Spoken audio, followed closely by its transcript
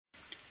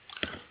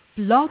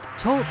Blog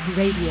Talk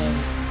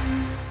Radio.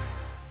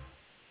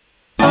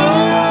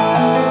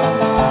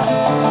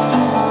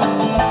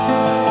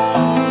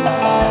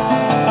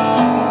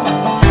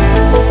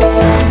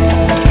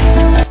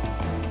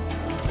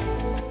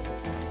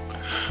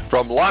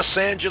 From Los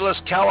Angeles,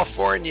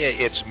 California,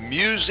 it's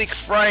Music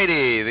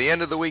Friday, the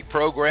end of the week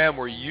program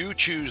where you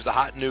choose the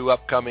hot new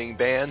upcoming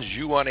bands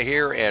you want to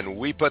hear and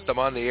we put them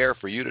on the air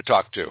for you to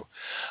talk to.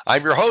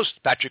 I'm your host,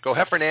 Patrick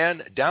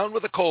O'Heffernan, down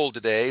with a cold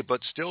today, but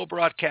still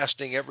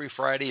broadcasting every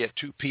Friday at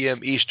 2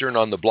 p.m. Eastern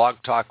on the Blog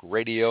Talk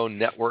Radio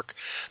Network,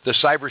 the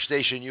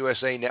Cyberstation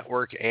USA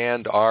Network,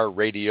 and our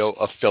radio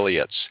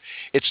affiliates.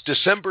 It's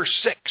December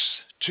 6th.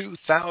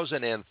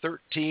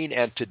 2013,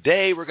 and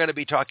today we're going to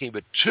be talking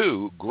about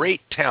two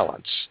great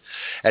talents.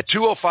 At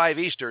 2:05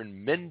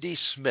 Eastern, Mindy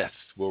Smith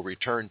will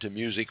return to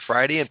Music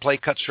Friday and play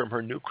cuts from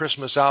her new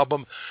Christmas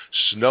album,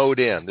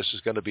 Snowed In. This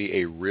is going to be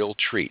a real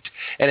treat.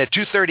 And at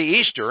 2:30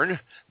 Eastern,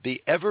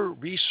 the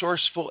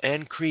ever-resourceful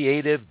and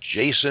creative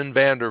Jason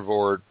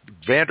Vanderford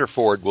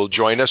will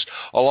join us,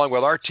 along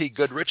with Rt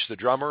Goodrich, the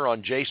drummer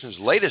on Jason's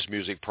latest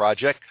music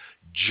project,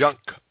 Junk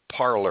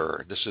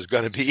Parlor. This is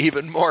going to be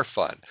even more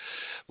fun.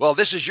 Well,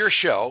 this is your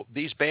show.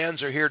 These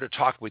bands are here to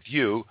talk with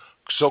you,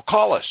 so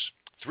call us.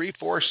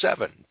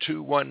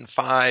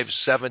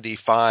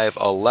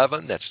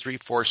 347-215-7511. That's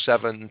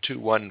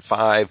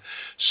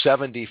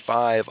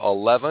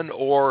 347-215-7511.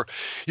 Or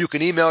you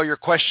can email your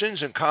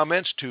questions and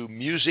comments to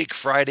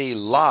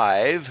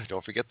musicfridaylive,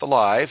 don't forget the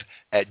live,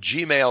 at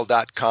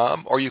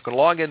gmail.com. Or you can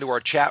log into our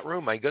chat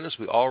room. My goodness,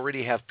 we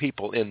already have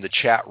people in the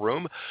chat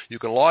room. You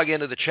can log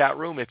into the chat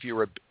room if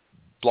you're a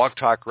Blog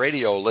Talk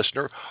Radio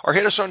listener, or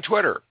hit us on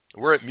Twitter.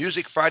 We're at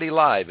Music Friday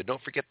Live, and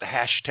don't forget the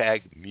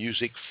hashtag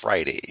Music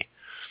Friday.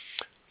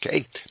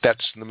 Okay,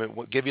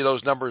 we'll give you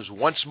those numbers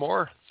once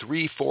more,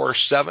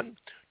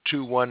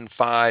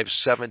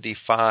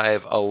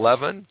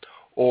 347-215-7511,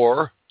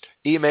 or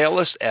email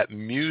us at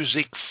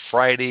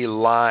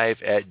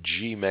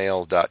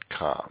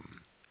musicfridaylive@gmail.com.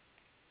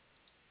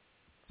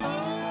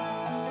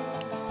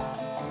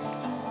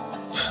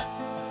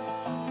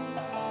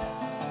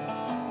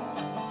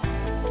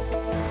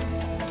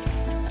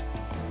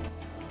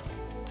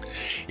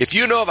 If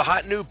you know of a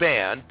hot new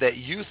band that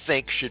you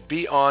think should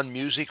be on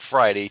Music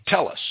Friday,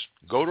 tell us.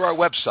 Go to our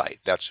website.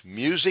 That's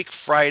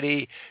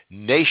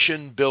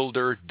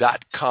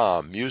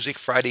musicfridaynationbuilder.com,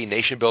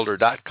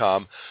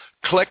 musicfridaynationbuilder.com.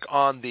 Click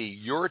on the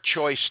Your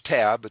Choice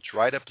tab. It's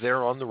right up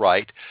there on the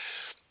right,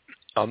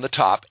 on the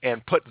top,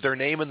 and put their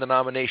name in the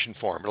nomination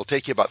form. It'll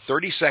take you about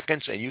 30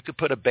 seconds, and you can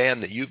put a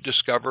band that you've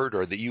discovered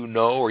or that you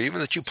know or even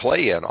that you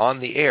play in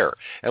on the air.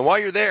 And while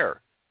you're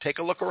there, take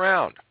a look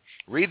around.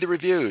 Read the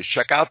reviews,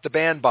 check out the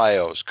band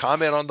bios,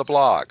 comment on the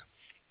blog.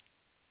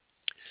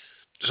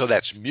 So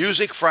that's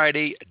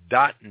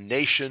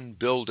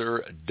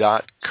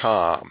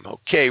musicfriday.nationbuilder.com.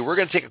 Okay, we're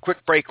going to take a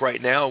quick break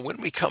right now.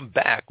 When we come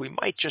back, we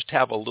might just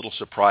have a little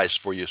surprise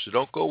for you. So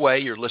don't go away.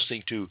 You're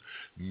listening to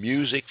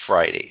Music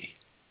Friday.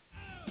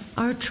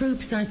 Our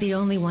troops aren't the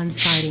only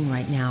ones fighting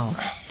right now.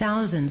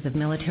 Thousands of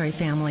military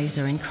families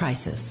are in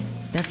crisis.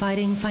 They're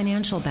fighting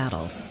financial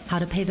battles, how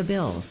to pay the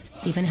bills,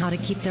 even how to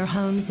keep their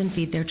homes and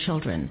feed their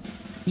children.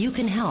 You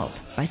can help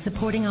by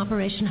supporting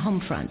Operation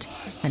Homefront,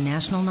 a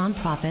national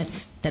nonprofit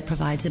that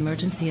provides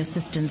emergency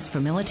assistance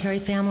for military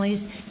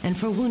families and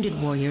for wounded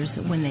warriors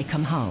when they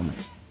come home.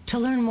 To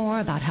learn more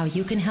about how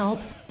you can help,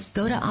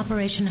 go to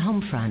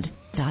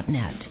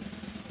operationhomefront.net.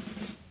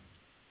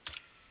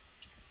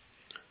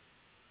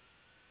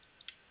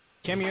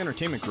 Cameo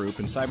Entertainment Group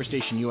and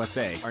Cyberstation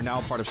USA are now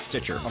part of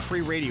Stitcher, a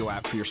free radio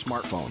app for your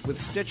smartphone. With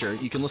Stitcher,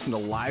 you can listen to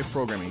live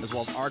programming as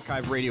well as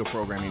archive radio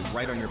programming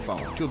right on your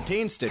phone. To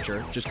obtain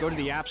Stitcher, just go to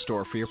the App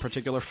Store for your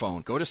particular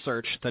phone. Go to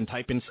search, then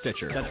type in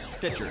Stitcher. That's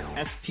Stitcher,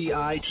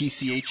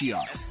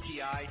 S-T-I-T-C-H-E-R.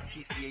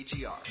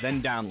 S-T-I-T-C-H-E-R.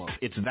 Then download.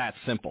 It's that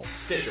simple.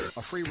 Stitcher,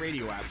 a free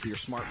radio app for your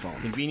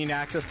smartphone. Convenient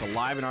access to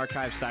live and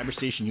archived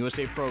Cyberstation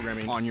USA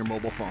programming on your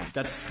mobile phone.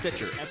 That's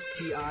Stitcher,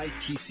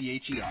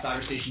 S-T-I-T-C-H-E-R.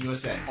 Cyberstation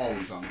USA,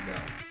 always on the go.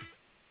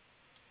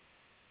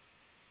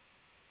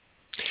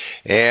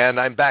 And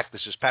I'm back.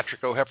 This is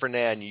Patrick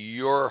O'Heffernan,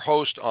 your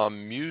host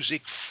on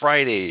Music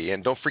Friday.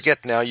 And don't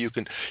forget now, you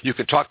can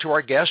talk to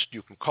our guest.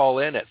 You can call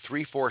in at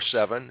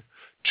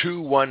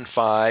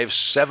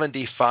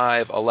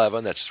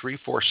 347-215-7511. That's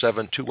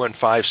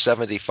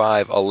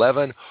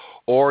 347-215-7511.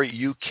 Or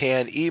you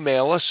can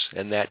email us,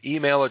 and that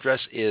email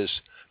address is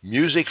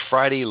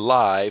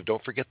musicfridaylive.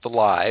 Don't forget the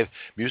live,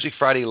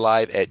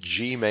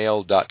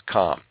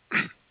 musicfridaylive@gmail.com.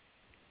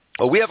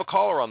 Well, we have a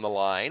caller on the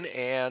line,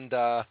 and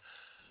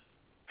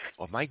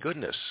oh, my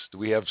goodness,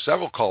 we have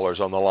several callers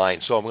on the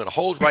line, so I'm going to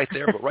hold right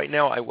there. But right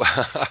now,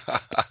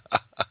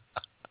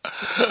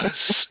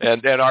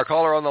 and our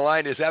caller on the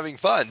line is having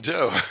fun,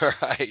 too.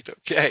 Right,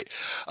 okay.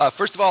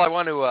 First of all, I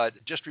want to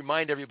just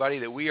remind everybody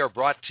that we are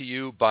brought to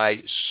you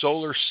by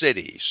Solar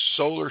City.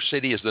 Solar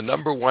City is the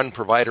 #1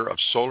 provider of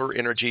solar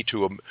energy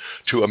to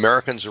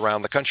Americans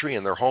around the country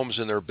in their homes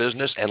and their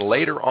business. And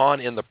later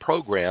on in the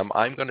program,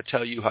 I'm going to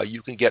tell you how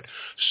you can get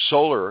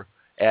solar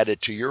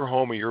added to your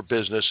home or your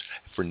business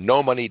for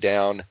no money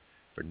down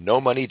for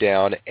no money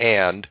down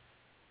and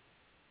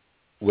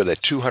with a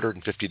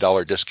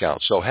 $250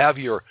 discount. So have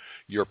your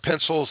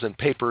pencils and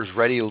papers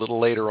ready a little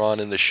later on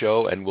in the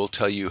show, and we'll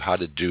tell you how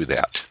to do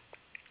that.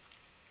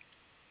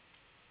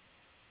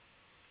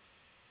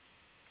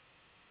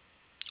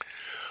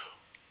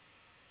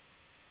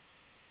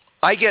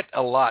 I get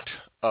a lot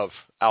of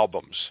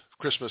albums,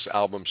 Christmas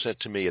albums,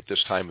 sent to me at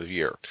this time of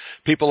year.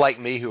 People like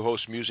me who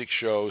host music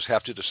shows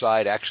have to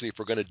decide actually if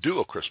we're going to do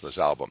a Christmas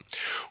album.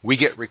 We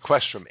get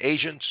requests from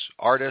agents,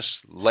 artists,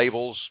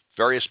 labels,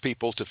 various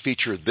people to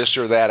feature this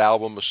or that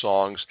album of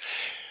songs.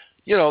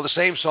 You know, the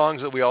same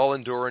songs that we all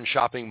endure in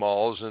shopping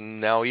malls and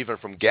now even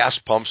from gas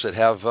pumps that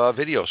have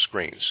video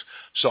screens.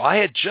 So I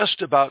had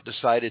just about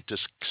decided to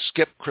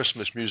skip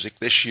Christmas music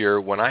this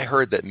year when I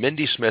heard that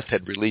Mindy Smith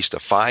had released a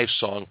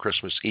 5-song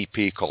Christmas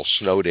EP called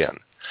Snowed In.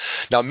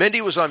 Now,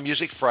 Mindy was on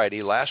Music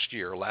Friday last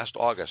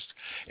August,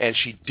 and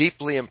she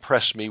deeply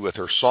impressed me with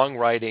her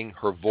songwriting,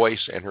 her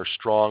voice, and her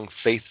strong,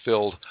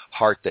 faith-filled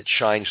heart that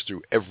shines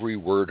through every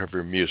word of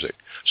her music.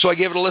 So I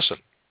gave it a listen.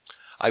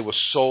 I was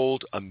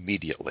sold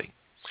immediately.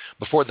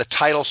 Before the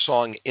title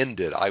song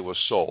ended, I was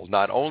sold.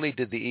 Not only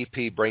did the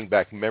EP bring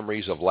back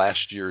memories of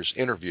last year's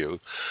interview,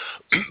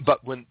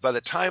 but by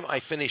the time I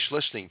finished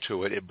listening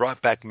to it, it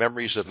brought back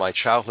memories of my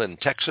childhood in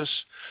Texas,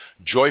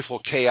 joyful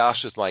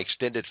chaos with my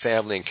extended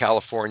family in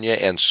California,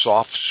 and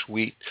soft,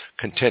 sweet,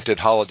 contented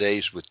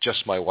holidays with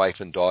just my wife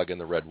and dog in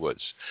the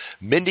redwoods.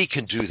 Mindy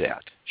can do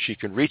that. She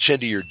can reach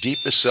into your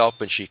deepest self,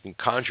 and she can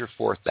conjure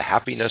forth the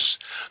happiness,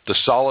 the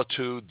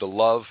solitude, the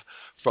love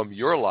from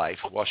your life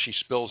while she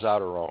spills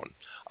out her own.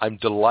 I'm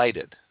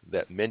delighted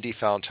that Mindy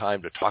found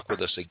time to talk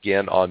with us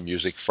again on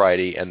Music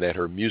Friday and that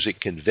her music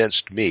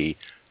convinced me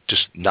to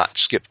not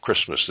skip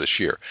Christmas this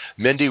year.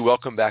 Mindy,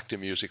 welcome back to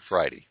Music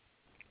Friday.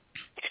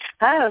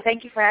 Oh,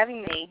 thank you for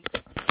having me.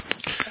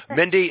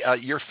 Mindy,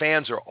 your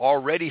fans are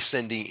already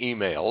sending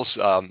emails,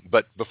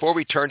 but before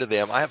we turn to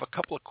them, I have a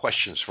couple of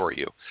questions for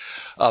you.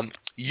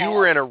 You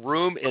were in a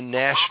room in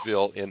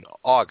Nashville in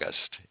August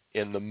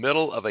in the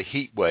middle of a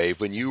heat wave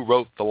when you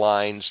wrote the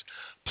lines,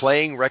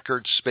 "Playing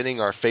records, spinning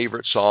our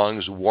favorite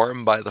songs,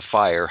 warm by the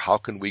fire, how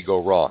can we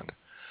go wrong?"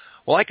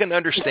 Well, I can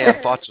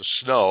understand thoughts of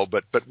snow,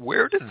 but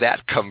where did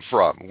that come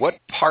from? What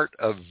part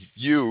of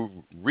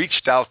you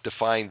reached out to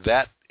find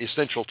that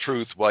essential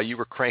truth while you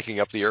were cranking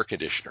up the air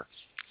conditioner?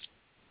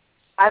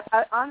 I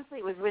honestly,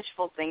 it was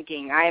wishful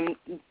thinking.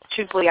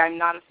 Truthfully, I'm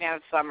not a fan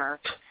of summer.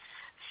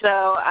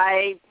 So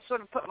I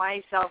sort of put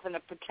myself in a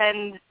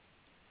pretend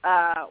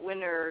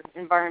winter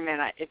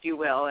environment, if you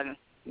will, and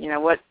you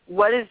know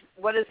what is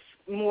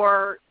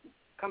more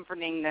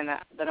comforting than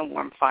a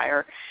warm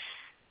fire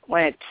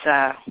when it's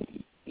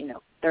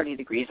 30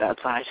 degrees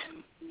outside.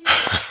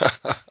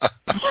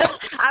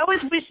 I was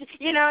wishing,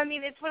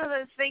 it's one of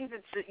those things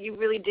that you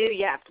really do.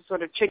 You have to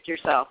sort of trick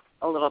yourself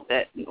a little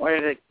bit in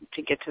order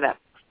to get to that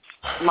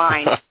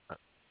mind.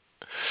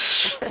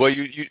 Well,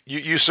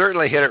 you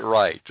certainly hit it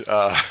right.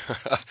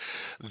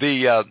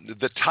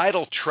 The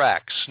title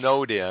track,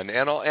 "Snowed In,"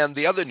 and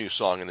the other new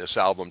song in this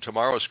album,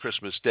 "Tomorrow's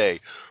Christmas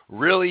Day,"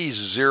 really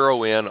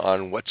zero in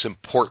on what's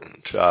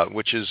important,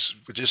 which is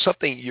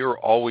something you're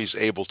always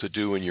able to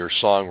do in your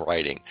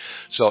songwriting.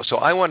 So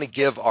I want to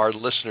give our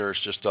listeners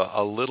just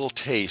a little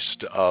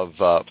taste of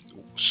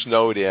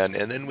 "Snowed In,"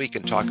 and then we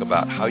can talk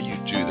about how you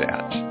do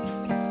that.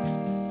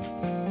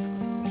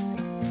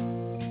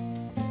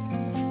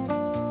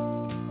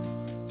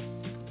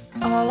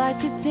 All I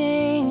could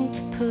think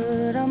to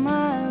put on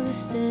my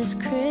list is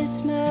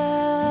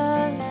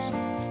Christmas.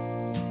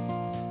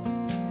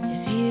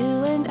 If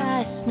you and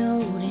I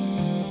snowed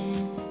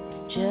in,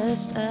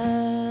 just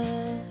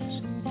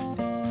us,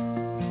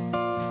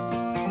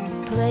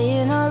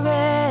 playing our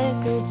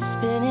records,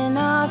 spinning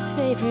our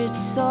favorite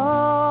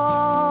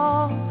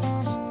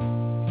songs,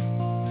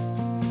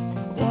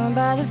 warm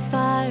by the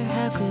fire,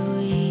 how could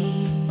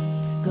we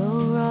go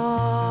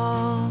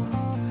wrong?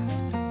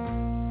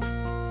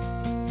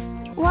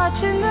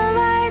 Watching the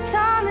lights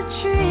on the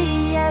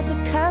tree as the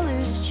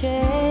colors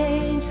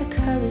change,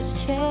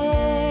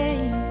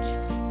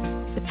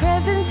 The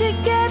present you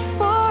get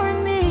for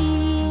me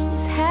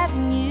is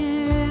having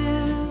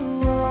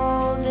you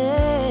all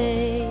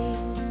day.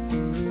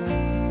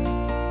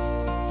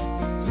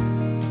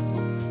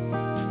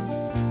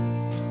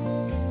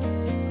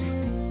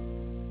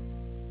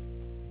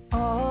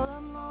 All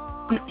I'm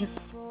longing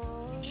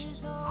for is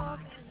all.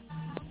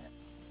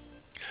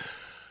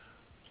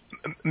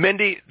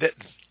 Mindy,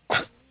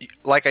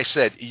 like I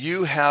said,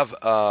 you have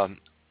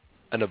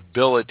an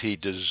ability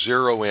to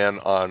zero in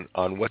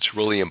on what's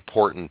really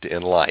important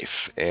in life,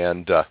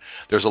 and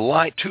there's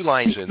two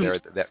lines in there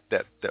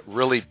that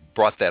really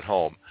brought that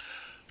home.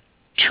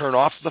 Turn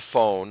off the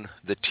phone,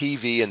 the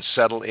TV, and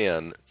settle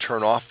in.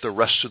 Turn off the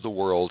rest of the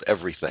world,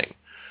 everything.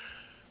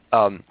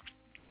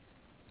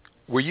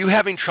 Were you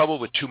having trouble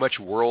with too much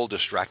world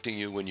distracting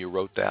you when you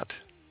wrote that?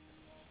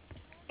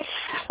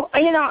 Well,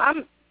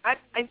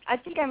 I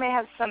think I may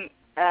have some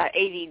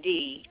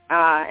ADD,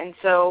 and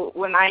so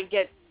when I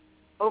get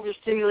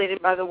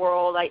overstimulated by the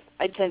world. I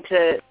tend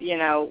to,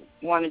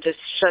 want to just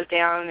shut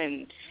down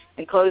and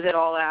close it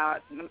all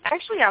out.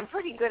 Actually, I'm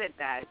pretty good at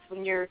that. It's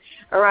when you're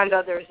around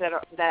others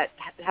that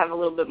have a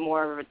little bit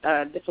more of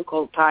a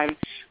difficult time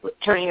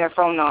turning their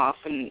phone off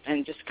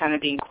and just kind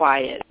of being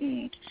quiet.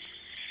 And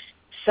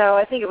so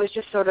I think it was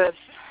just sort of,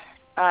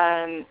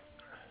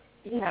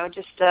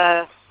 just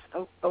a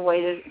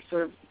way to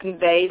sort of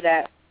convey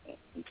that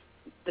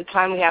the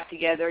time we have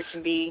together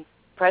can be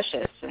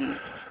precious and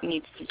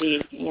needs to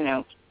be,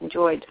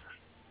 enjoyed.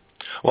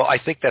 Well, I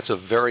think that's a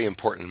very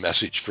important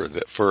message for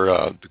the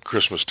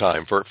Christmas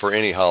time, for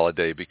any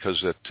holiday,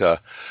 because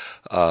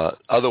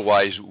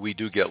otherwise we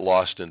do get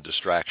lost in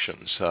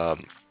distractions. I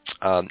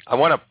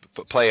want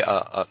to play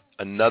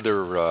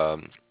another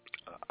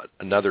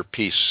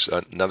piece,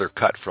 another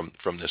cut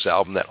from this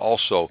album that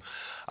also,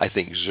 I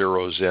think,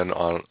 zeroes in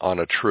on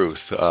a truth.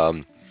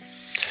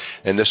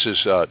 And this is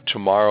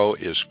Tomorrow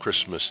is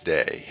Christmas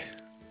Day.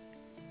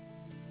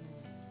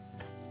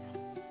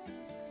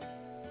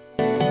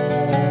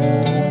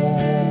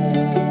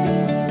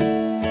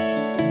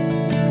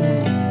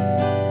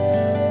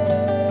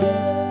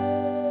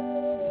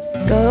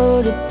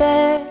 Go to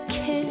bed,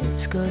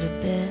 kids, go to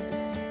bed.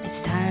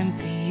 It's time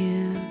for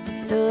you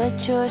to let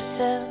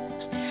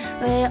yourselves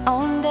lay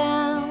on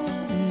down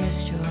and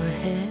rest your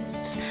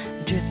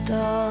heads, drift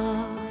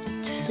off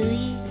to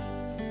sleep.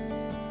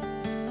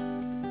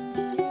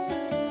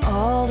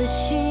 All the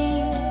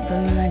sheep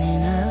are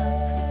running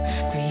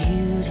up for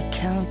you to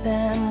count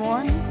them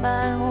one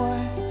by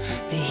one.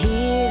 They're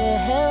here to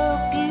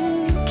help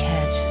you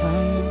catch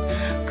some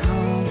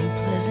calm and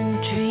pleasant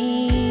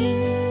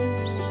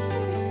dreams.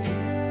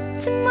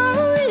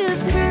 Tomorrow is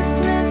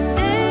Christmas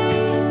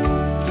Day.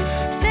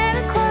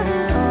 Santa Claus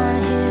is on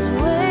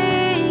his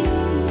way,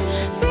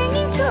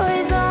 bringing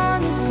toys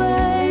on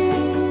display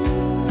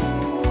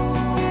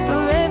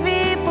for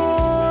every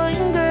boy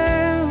and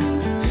girl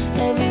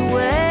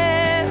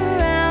everywhere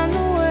around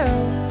the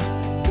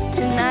world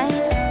tonight.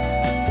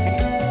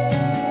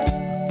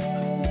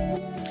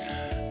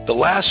 The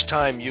last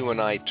time you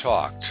and I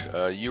talked,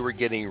 you were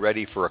getting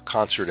ready for a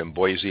concert in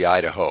Boise,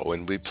 Idaho,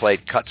 and we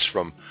played cuts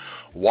from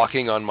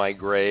Walking on My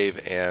Grave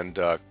and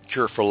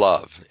Cure for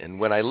Love. And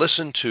when I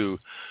listened to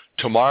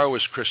Tomorrow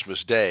is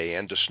Christmas Day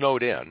and to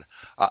Snowed In,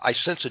 I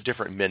sense a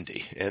different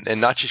Mindy,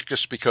 and not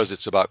just because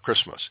it's about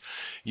Christmas.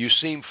 You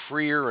seem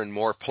freer and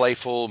more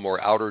playful,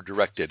 more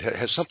outer-directed.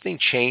 Has something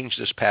changed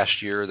this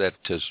past year that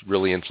has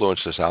really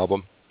influenced this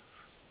album?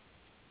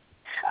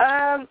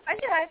 I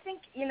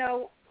think,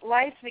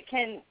 life, it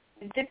can,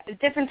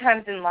 different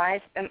times in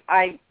life,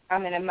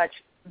 I'm in a much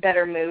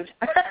better mood.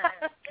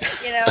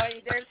 There are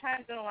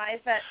times in life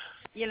that,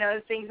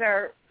 things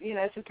are,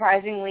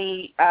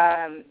 surprisingly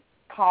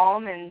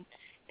calm and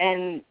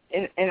I'm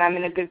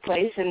in a good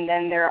place, and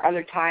then there are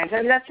other times. I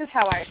mean, that's just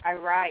how I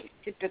write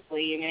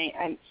typically. I mean,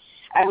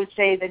 I would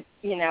say that,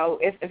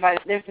 if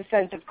there's a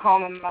sense of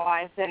calm in my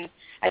life, then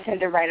I tend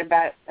to write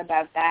about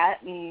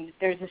that. And if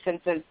there's a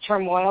sense of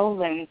turmoil,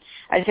 then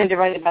I tend to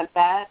write about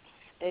that.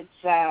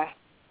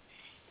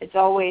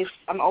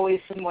 I'm always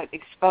somewhat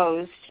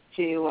exposed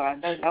to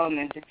those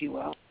elements, if you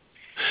will.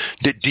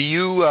 Do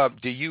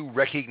you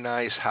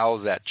recognize how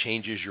that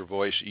changes your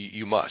voice?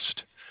 You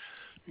must.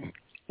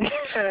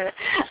 I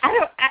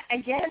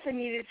guess. I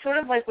mean, it's sort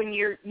of like when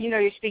you're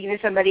speaking to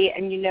somebody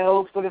and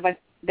sort of like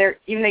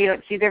even though you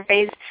don't see their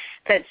face,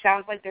 that it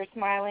sounds like they're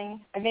smiling.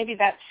 And maybe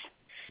that's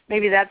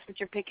what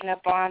you're picking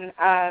up on.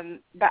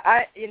 But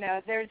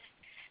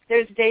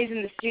there's days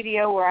in the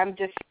studio where I'm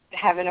just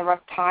having a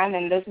rough time,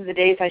 and those are the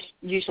days I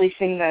usually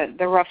sing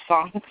the rough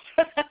songs.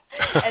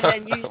 And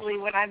then usually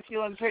when I'm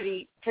feeling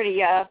pretty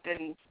up,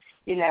 and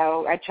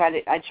I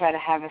try to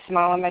have a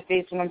smile on my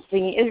face when I'm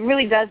singing. It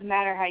really does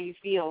matter how you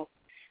feel,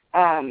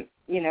 in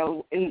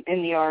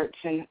the arts,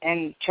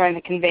 and trying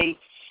to convey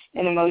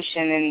an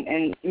emotion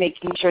and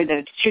making sure that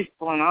it's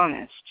truthful and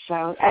honest.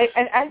 So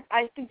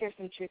I think there's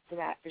some truth to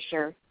that for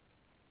sure.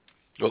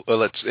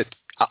 Well,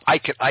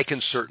 I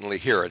can certainly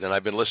hear it, and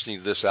I've been listening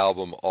to this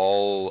album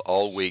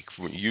all week,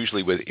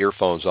 usually with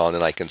earphones on,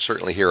 and I can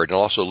certainly hear it. And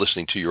also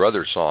listening to your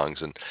other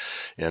songs, and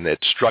it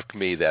struck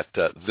me that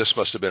this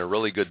must have been a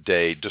really good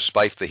day,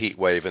 despite the heat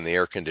wave and the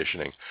air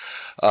conditioning.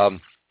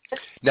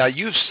 Now,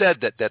 you've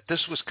said that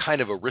this was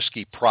kind of a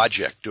risky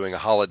project, doing a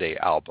holiday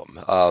album,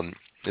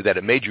 that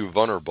it made you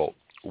vulnerable.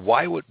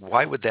 Why would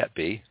that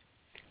be?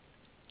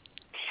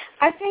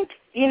 I think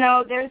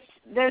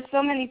there's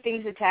so many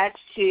things attached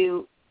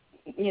to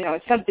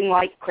something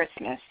like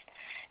Christmas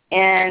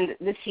and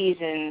the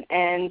season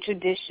and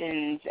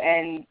traditions,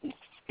 and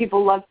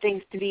people love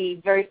things to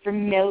be very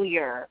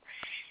familiar.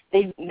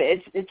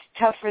 It's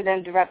tough for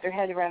them to wrap their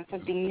head around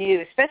something new,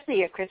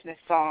 especially a Christmas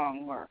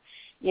song or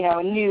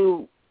a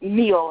new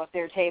meal at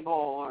their table.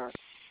 Or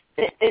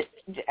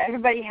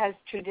everybody has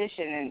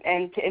tradition,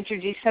 and to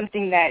introduce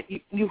something that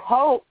you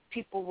hope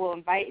people will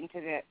invite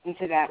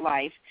into that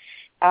life.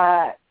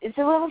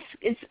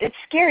 It's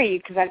scary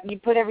because I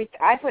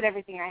put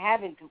everything I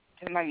have into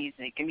my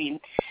music. I mean,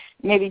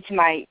 maybe to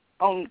my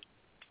own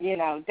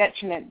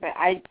detriment, but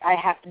I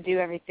have to do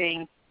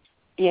everything,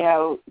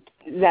 so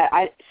that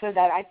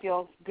I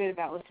feel good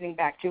about listening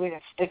back to it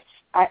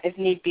if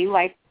need be,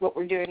 like what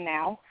we're doing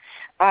now.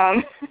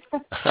 So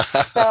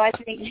I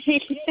think,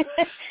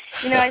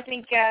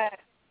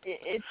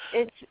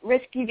 it's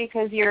risky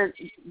because you're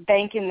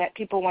banking that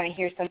people want to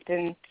hear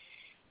something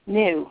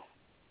new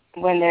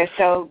when they're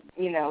so,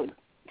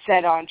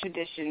 set on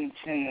traditions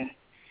and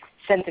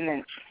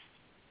sentiments.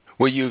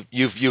 Well,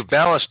 you've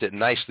balanced it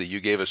nicely. You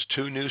gave us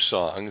 2 new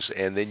songs,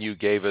 and then you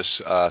gave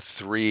us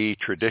 3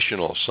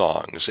 traditional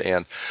songs.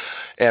 And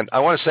I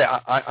want to say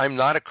I'm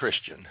not a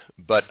Christian,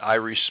 but I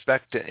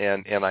respect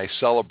and I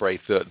celebrate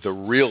the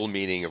real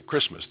meaning of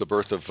Christmas, the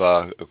birth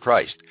of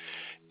Christ.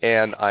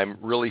 And I'm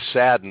really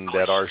saddened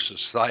that our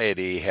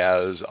society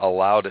has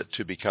allowed it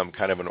to become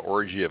kind of an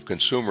orgy of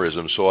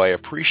consumerism. So I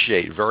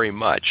appreciate very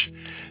much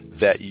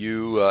that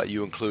you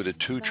included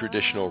 2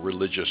 traditional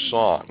religious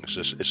songs,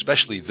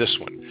 especially this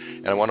one.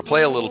 And I want to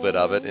play a little bit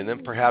of it, and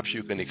then perhaps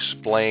you can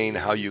explain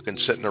how you can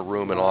sit in a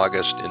room in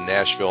August in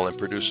Nashville and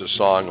produce a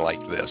song like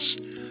this.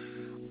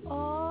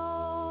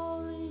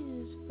 All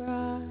is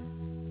bright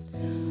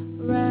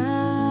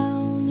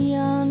round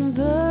yon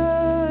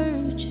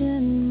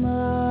virgin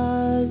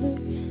mother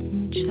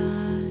and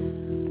child,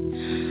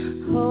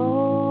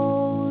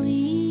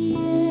 holy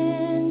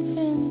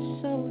infant,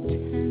 so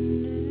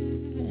tender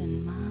and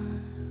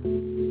mild,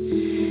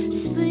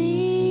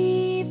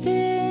 sleep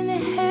in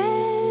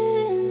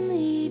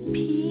heavenly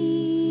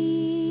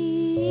peace,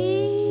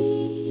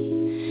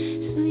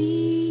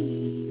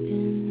 sleep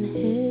in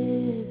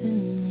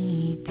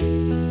heavenly peace.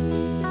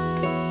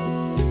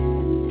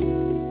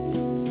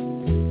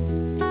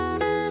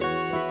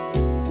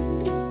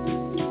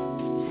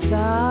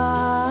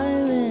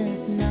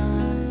 Silent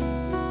night,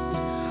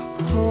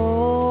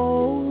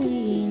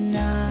 holy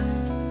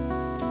night,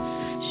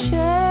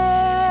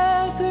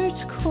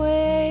 shepherds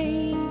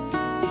quake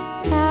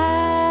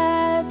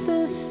at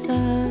the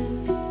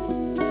sight,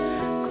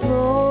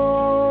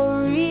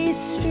 glory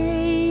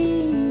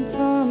stream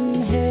from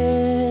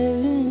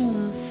heaven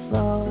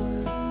afar,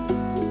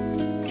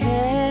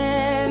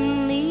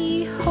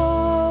 heavenly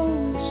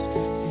hosts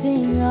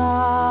sing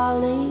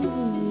hallelujah.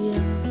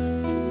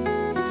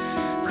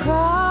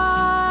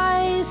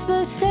 Christ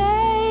the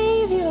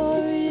Savior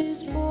is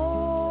born.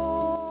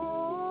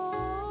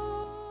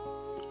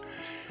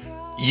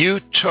 You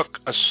took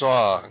a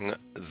song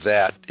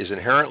that is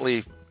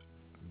inherently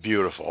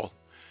beautiful,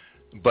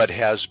 but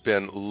has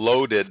been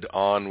loaded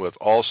on with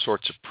all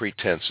sorts of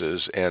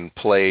pretenses and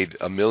played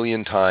a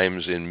million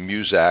times in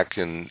Muzak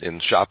and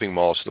in shopping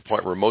malls to the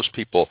point where most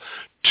people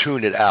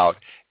tune it out,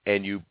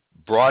 and you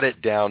brought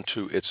it down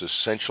to its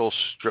essential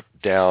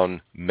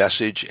stripped-down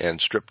message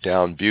and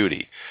stripped-down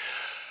beauty.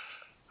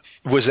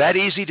 Was that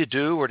easy to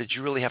do, or did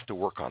you really have to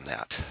work on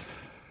that?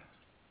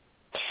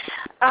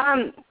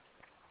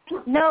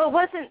 No,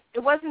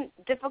 it wasn't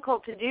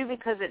difficult to do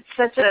because it's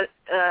such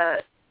a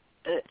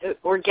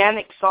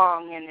organic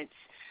song, and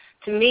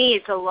to me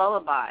it's a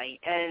lullaby,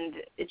 and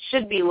it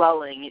should be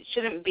lulling. It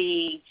shouldn't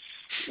be,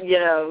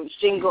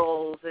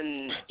 jingles,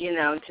 and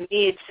to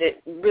me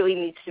it really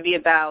needs to be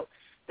about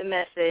the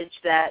message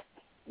that,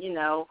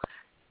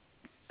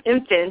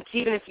 infants,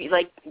 even if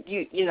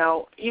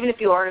even if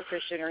you are a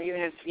Christian, or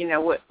even if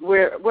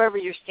wherever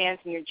your stance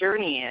in your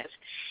journey is,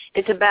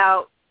 it's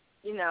about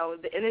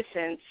the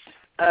innocence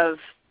of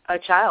a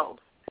child,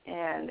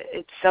 and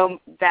it's so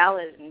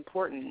valid and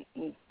important,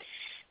 and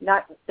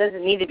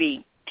doesn't need to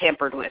be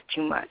tampered with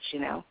too much,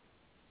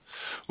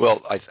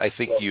 Well, I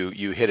think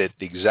you hit it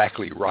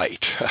exactly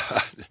right,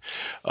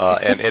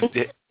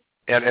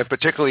 and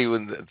particularly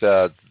when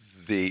the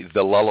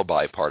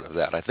lullaby part of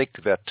that. I think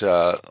that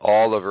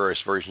all the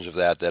various versions of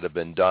that have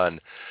been done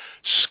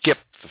skip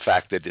the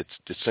fact that it's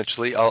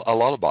essentially a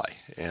lullaby,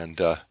 and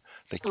I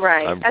think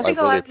right. I think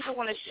a lot of people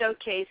want to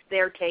showcase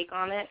their take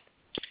on it,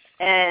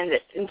 and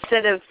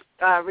instead of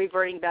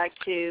reverting back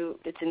to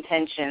its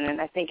intention.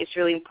 And I think it's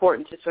really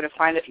important to sort of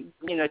find it,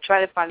 try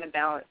to find a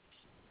balance.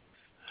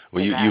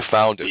 Well, you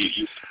found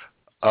it.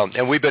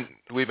 And we've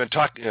been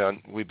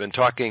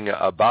talking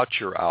about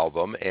your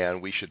album,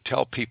 and we should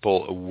tell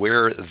people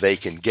where they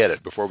can get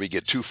it before we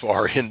get too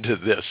far into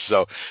this.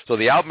 So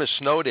the album is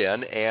Snowed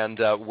In, and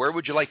where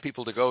would you like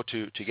people to go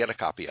to get a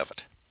copy of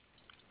it?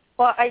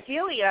 Well,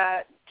 ideally,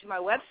 to my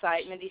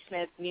website,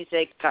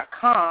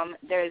 mindysmithmusic.com.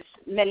 There's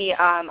many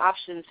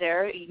options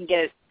there. You can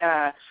get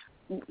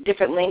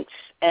different links,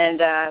 and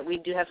we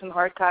do have some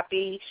hard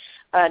copy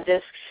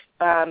discs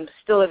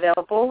still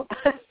available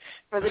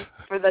for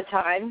the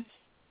time.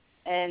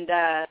 And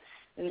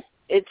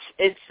it's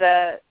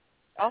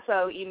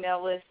also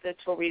email list. That's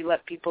where we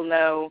let people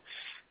know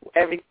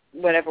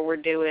whatever we're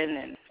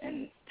doing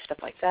and stuff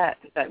like that.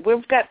 But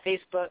we've got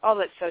Facebook, all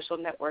that social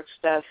network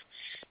stuff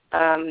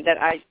that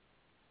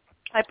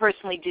I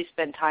personally do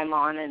spend time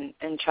on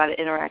and try to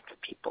interact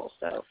with people.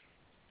 So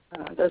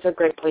those are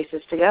great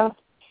places to go.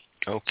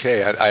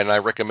 Okay, and I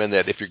recommend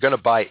that if you're going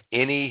to buy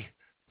any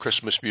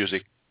Christmas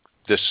music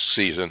this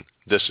season,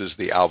 this is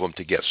the album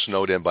to get,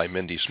 Snowed In by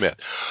Mindy Smith.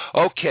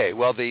 Okay,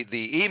 well, the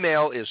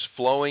email is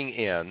flowing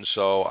in,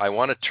 so I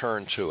want to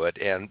turn to it.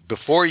 And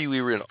before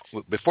we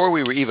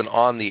were even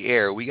on the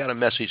air, we got a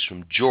message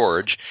from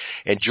George,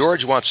 and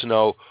George wants to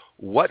know,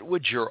 what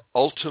would your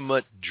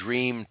ultimate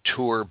dream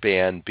tour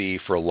band be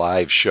for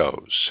live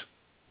shows?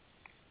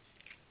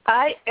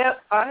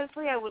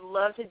 Honestly, I would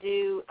love to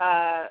do,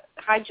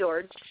 hi,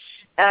 George.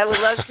 I would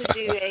love to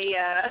do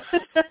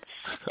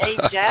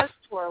a jazz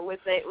tour with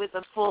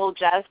a full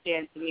jazz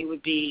band. To me,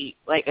 would be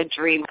like a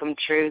dream come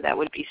true. That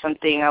would be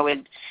something I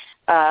would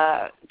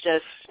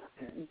just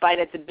bite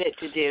at the bit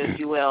to do, if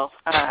you will.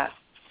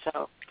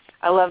 So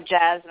I love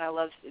jazz, and I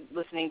love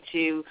listening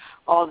to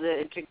all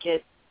the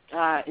intricate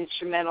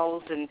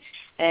instrumentals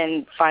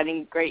and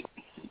finding great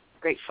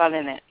fun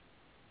in it.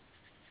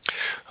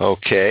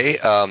 Okay.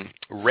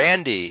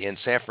 Randy in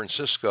San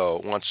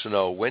Francisco wants to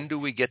know, when do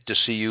we get to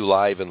see you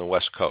live in the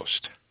West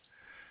Coast?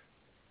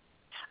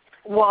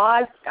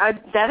 Well,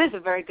 that is a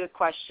very good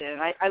question.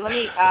 Let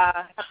me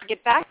have to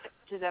get back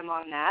to them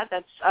on that.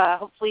 That's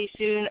hopefully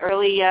soon,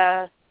 early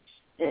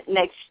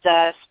next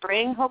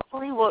spring,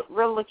 hopefully.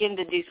 We're looking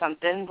to do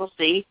something. We'll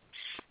see.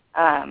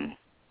 I'm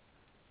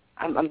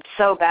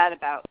so bad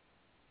about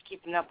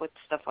keeping up with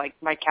stuff like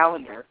my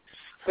calendar,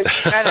 which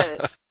kind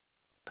of...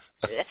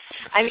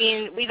 I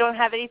mean, we don't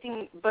have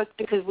anything booked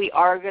because we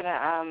are going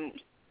to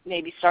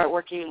maybe start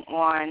working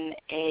on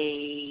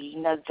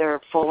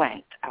another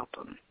full-length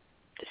album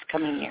this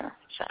coming year.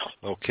 So.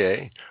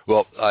 Okay.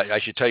 Well, I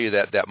should tell you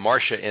that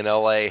Marcia in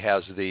L.A.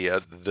 has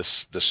the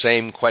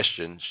same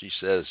question. She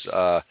says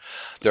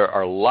there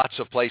are lots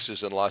of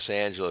places in Los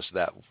Angeles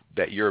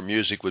that your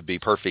music would be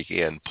perfect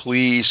in.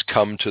 Please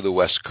come to the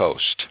West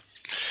Coast.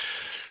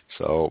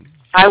 So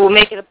I will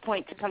make it a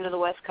point to come to the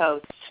West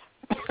Coast.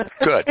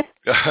 Good.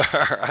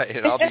 All right,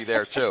 and I'll be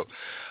there too.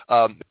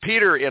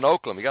 Peter in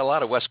Oakland, we got a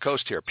lot of West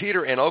Coast here.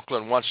 Peter in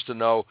Oakland wants to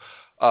know,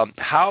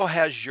 how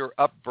has your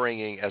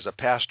upbringing as a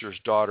pastor's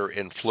daughter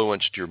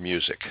influenced your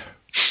music?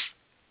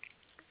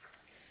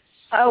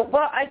 Oh,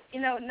 well,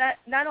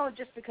 not only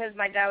just because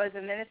my dad was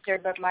a minister,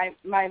 but my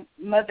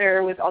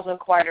mother was also a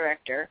choir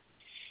director.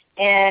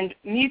 And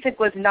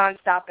music was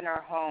nonstop in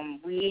our home.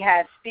 We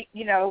had,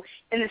 in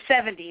the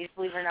 70s,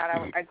 believe it or not,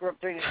 I grew up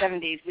during the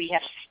 70s, we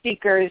had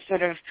speakers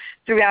sort of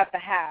throughout the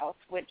house,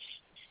 which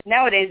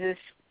nowadays is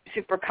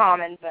super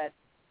common, but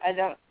I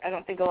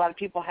don't think a lot of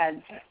people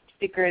had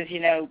speakers,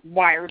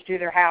 wired through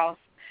their house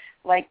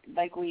like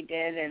we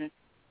did,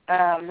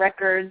 and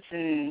records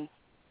and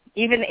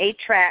even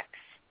 8-tracks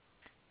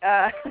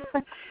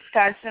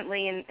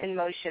constantly in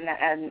motion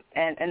and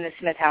in the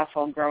Smith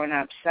household growing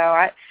up. So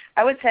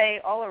I would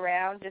say all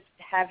around just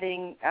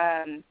having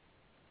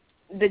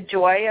the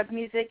joy of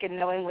music and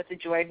knowing what the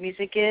joy of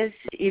music is,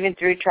 even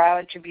through trial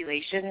and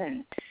tribulation.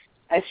 And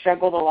I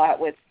struggled a lot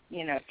with,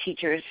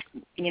 teachers,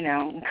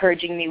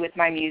 encouraging me with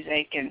my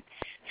music. And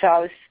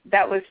so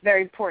that was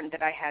very important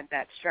that I had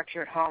that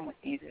structure at home with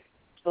music.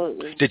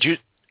 Absolutely.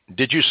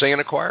 Did you sing in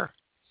a choir?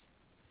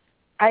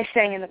 I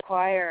sang in the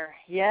choir.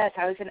 Yes,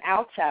 I was an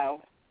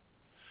alto.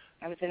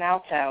 I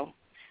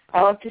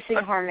love to sing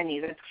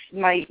harmony.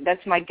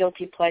 That's my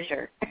guilty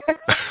pleasure.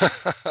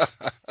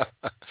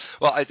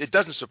 Well, it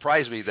doesn't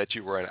surprise me that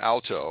you were an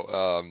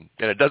alto,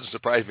 and it doesn't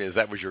surprise me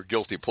that was your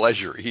guilty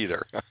pleasure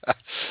either.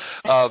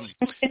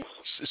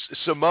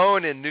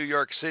 Simone in New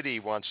York City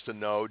wants to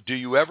know, do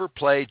you ever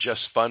play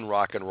just fun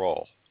rock and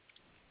roll?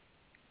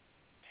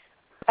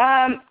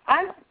 I'm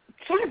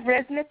sort of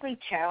rhythmically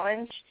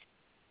challenged.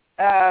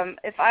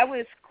 If I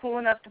was cool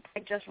enough to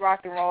play just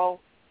rock and roll,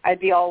 I'd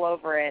be all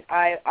over it.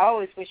 I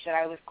always wish that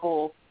I was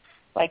cool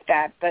like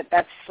that, but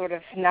that's sort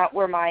of not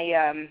where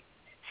my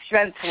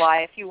strengths lie,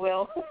 if you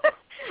will.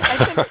 I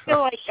tend to feel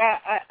like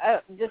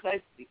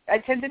I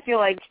tend to feel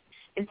like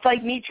it's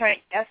like me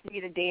asking me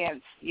to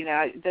dance.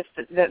 It just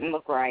doesn't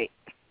look right.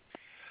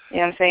 You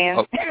know what I'm saying?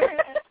 Oh,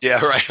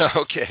 yeah, right.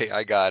 Okay,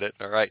 I got it.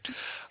 All right.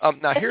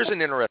 Now here's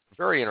an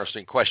very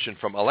interesting question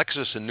from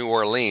Alexis in New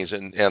Orleans,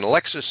 and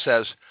Alexis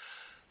says,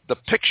 the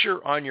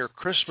picture on your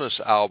Christmas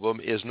album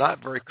is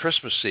not very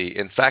Christmassy.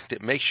 In fact,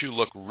 it makes you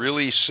look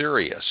really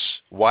serious.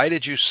 Why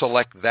did you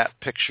select that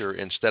picture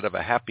instead of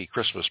a happy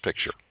Christmas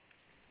picture?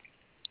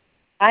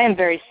 I am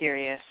very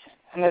serious.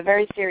 I'm a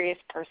very serious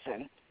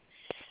person.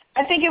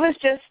 I think it was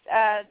just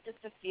a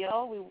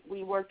feel.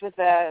 We worked with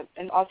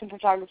an awesome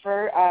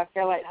photographer,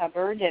 Fairlight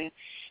Hubbard, and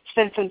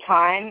spent some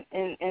time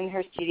in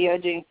her studio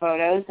doing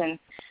photos, and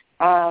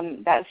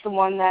that's the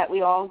one that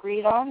we all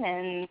agreed on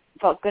and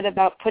felt good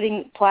about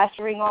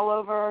plastering all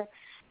over,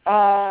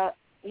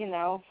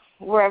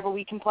 wherever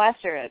we can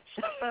plaster it.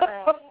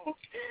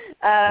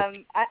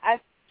 I'm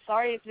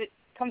sorry if it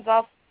comes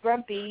off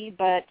grumpy,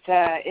 but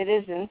it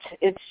isn't.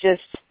 It's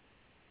just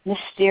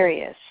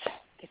mysterious,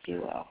 if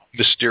you will.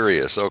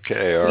 Mysterious,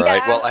 okay, all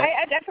right. Well, I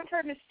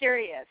prefer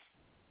mysterious.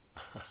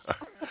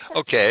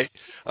 Okay,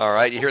 all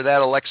right. You hear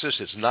that, Alexis?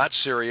 It's not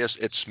serious,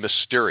 it's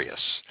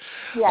mysterious.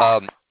 Yeah.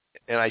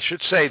 And I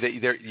should say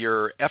that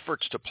your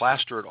efforts to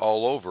plaster it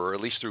all over, at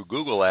least through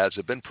Google ads,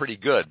 have been pretty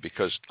good,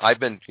 because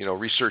I've been,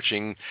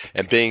 researching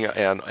and being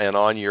and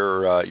on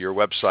your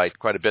website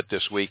quite a bit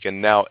this week,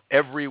 and now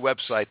every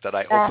website that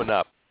I open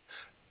up,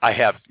 I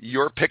have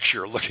your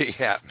picture looking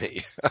at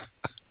me.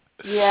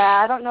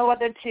 Yeah, I don't know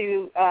whether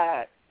to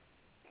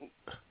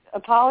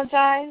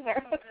apologize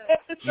or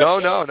No,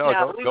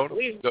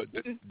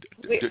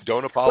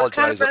 don't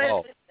apologize at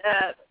all.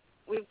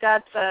 We've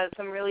got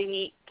some really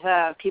neat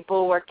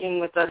people working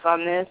with us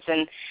on this,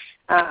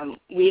 and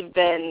we've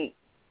been,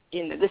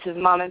 this is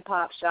mom and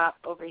pop shop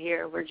over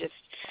here. We're just,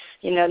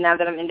 now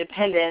that I'm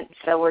independent,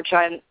 so we're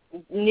trying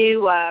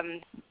new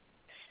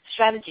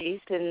strategies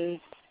and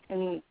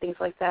things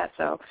like that.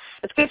 So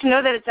it's good to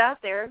know that it's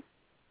out there.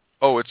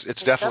 Oh, it's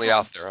definitely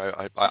out there.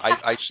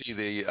 I see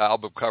the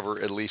album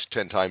cover at least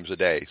 10 times a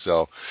day,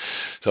 so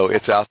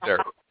it's out there.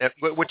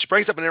 Which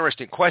brings up an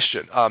interesting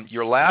question.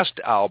 Your last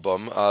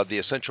album, The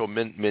Essential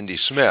Mindy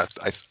Smith,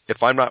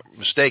 if I'm not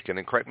mistaken,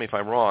 and correct me if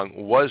I'm wrong,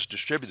 was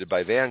distributed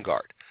by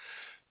Vanguard,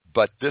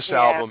 but this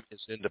album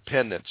is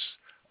independent.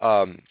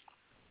 Are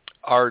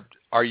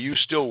you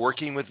still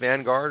working with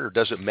Vanguard, or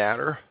does it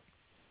matter?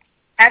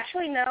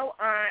 Actually, no.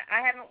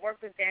 I haven't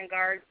worked with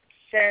Vanguard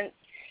since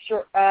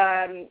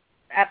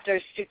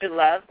after Stupid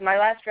Love. My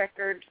last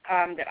record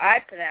that I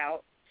put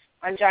out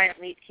on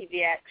Giant Leap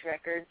TVX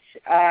Records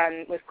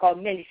was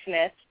called Mindy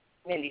Smith.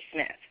 Mindy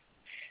Smith.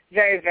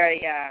 Very,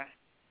 very,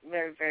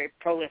 very, very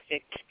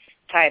prolific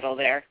title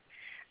there.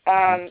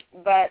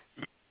 But,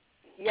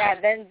 yeah,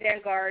 then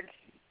Vanguard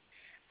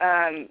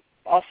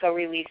also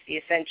released The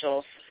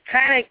Essentials.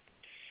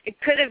 It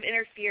could have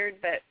interfered,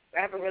 but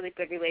I have a really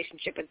good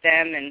relationship with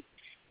them,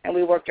 and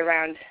we worked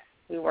around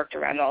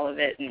all of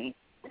it, and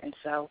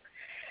so...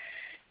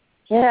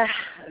 Yeah,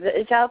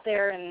 it's out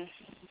there, and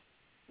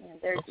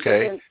they're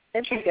pretty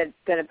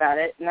good about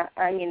it.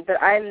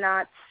 But I'm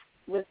not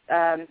with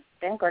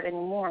Vanguard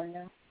anymore.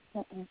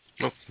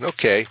 No.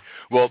 Okay.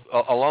 Well,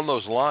 along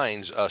those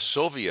lines,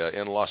 Sylvia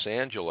in Los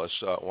Angeles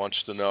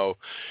wants to know: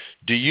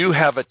 do you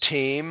have a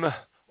team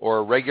or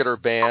a regular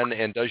band,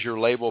 and does your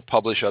label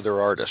publish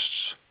other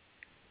artists?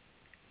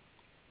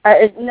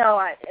 No,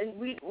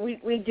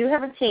 we do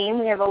have a team.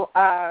 We have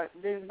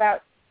there's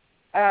about.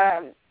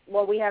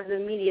 We have the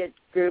immediate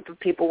group of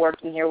people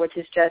working here, which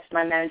is just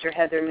my manager,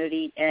 Heather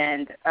Moody,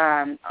 and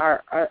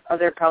our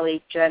other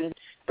colleague, Jen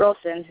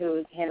Burleson,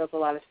 who handles a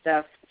lot of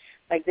stuff,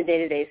 like the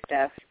day-to-day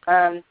stuff.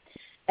 And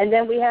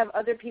then we have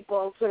other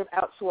people, sort of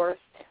outsourced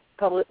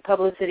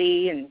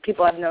publicity, and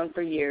people I've known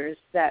for years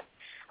that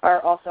are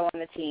also on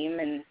the team,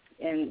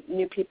 and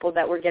new people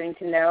that we're getting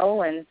to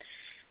know. And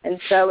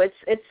so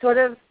it's sort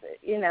of,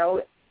 we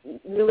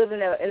live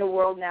in a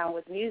world now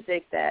with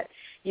music that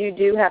you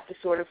do have to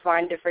sort of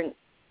find different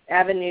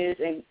avenues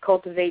and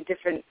cultivate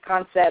different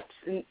concepts,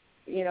 and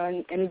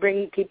and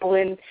bring people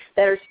in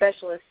that are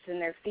specialists in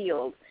their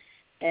field,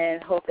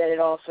 and hope that it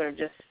all sort of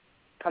just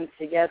comes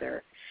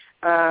together.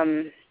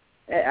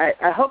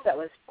 I hope that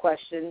was a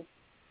question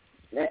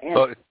that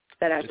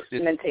I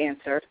meant to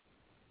answer.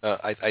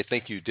 I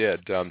think you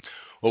did.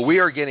 Well, we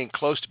are getting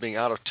close to being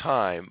out of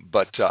time,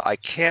 but I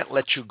can't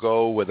let you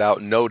go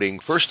without noting,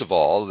 first of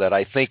all, that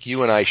I think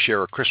you and I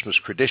share a Christmas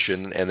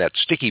tradition, and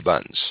that's sticky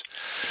buns.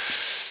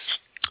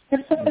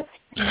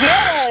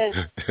 Yes.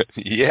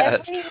 Yes.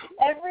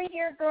 Every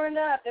year growing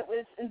up, it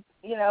was,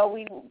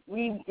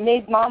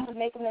 Mom would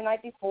make them the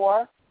night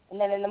before, and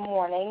then in the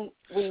morning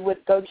we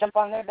would go jump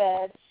on their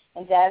bed,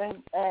 and Dad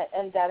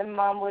and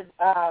Mom would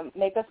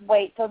make us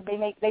wait till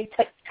they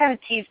kind of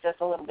teased us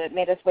a little bit,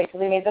 made us wait till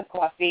they made the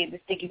coffee. The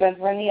sticky buns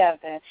were in the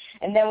oven,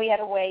 and then we had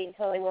to wait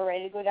until they were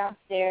ready to go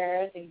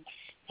downstairs and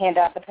hand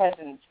out the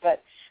presents.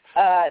 But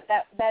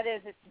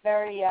it's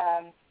very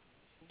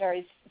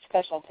very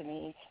special to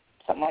me.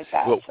 Something like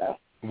that. Well, so.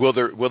 Will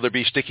there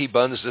be sticky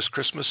buns this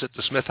Christmas at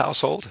the Smith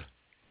household?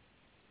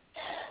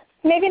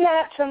 Maybe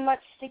not so much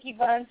sticky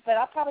buns, but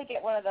I'll probably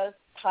get one of those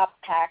top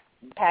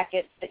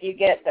packets that you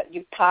get that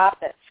you pop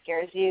that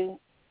scares you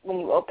when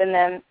you open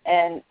them,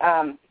 and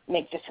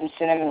make just some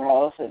cinnamon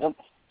rolls.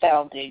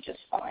 That'll do just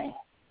fine.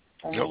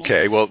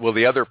 Okay. Well,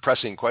 the other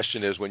pressing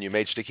question is: when you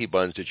made sticky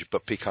buns, did you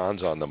put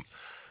pecans on them?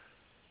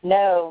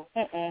 No.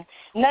 None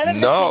of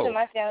the kids in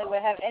my family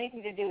would have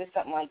anything to do with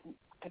something like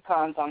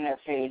pecans on their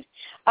food.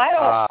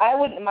 I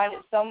wouldn't mind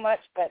it so much,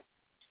 but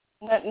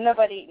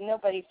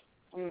nobody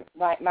from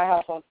my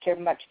household cared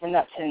much for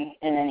nuts in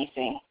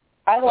anything.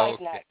 I like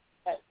nuts,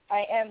 but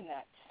I am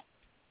nuts.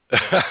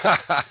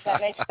 Does that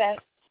make sense?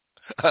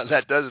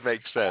 That does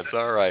make sense.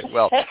 All right.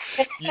 Well,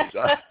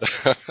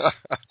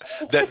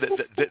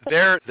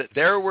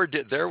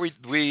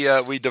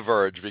 we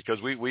diverge,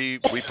 because we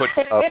put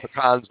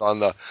pecans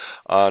on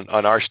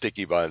our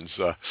sticky buns,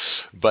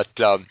 but.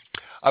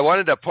 I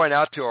wanted to point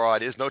out to our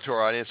audience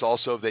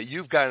also, that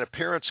you've got an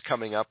appearance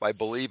coming up, I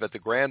believe, at the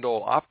Grand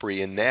Ole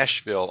Opry in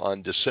Nashville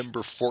on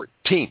December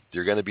 14th.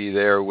 You're going to be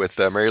there with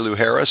Emmylou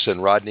Harris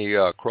and Rodney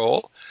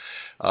Crowell.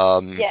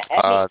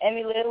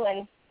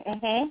 Emmylou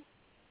and.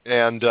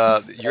 And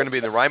you're going to be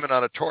in the Ryman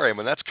Auditorium,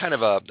 and that's kind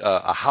of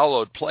a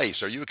hallowed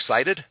place. Are you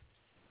excited?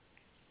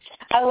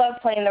 I love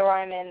playing the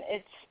Ryman.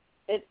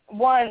 It's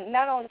one,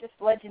 not only just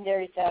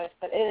legendary status,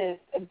 but it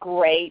is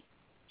great.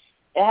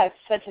 It has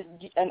such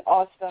an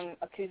awesome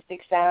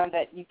acoustic sound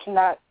that you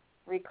cannot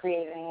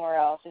recreate anywhere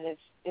else. It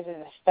is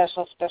a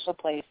special, special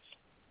place.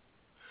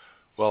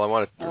 Well, I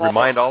want to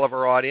remind all of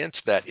our audience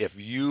that if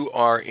you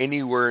are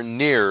anywhere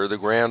near the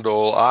Grand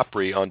Ole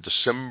Opry on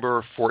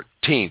December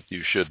 14th,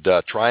 you should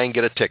try and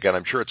get a ticket.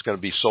 I'm sure it's going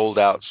to be sold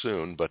out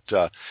soon, but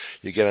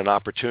you get an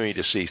opportunity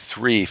to see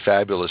three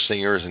fabulous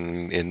singers,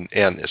 and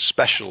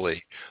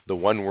especially the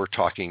one we're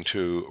talking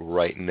to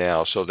right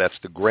now. So that's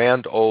the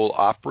Grand Ole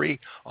Opry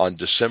on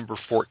December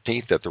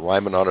 14th at the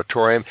Ryman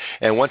Auditorium.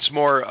 And once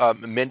more,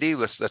 Mindy,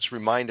 let's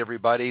remind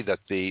everybody that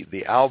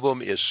the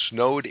album is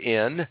Snowed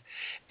In,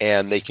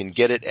 and they can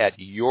get it at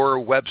your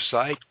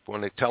website.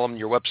 Want to tell them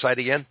your website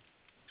again?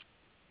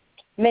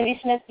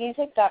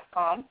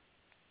 MindySmithMusic.com.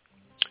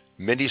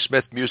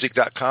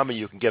 MindySmithMusic.com, and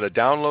you can get a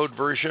download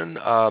version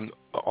on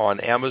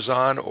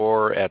Amazon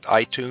or at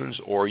iTunes,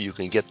 or you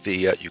can get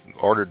you can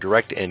order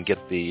direct and get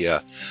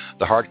the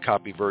hard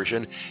copy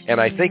version.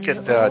 And I think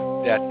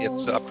that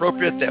it's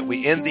appropriate that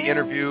we end the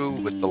interview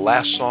with the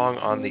last song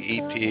on the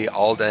EP,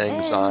 All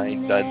Dang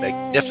Syne, done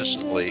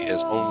magnificently as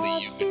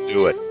only you can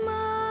do it.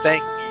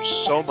 Thank you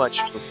so much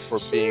for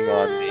being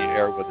on the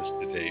air with us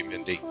today,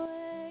 Mindy.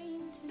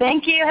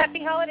 Thank you.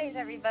 Happy holidays,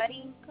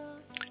 everybody.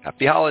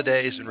 Happy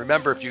holidays. And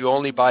remember, if you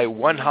only buy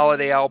one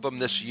holiday album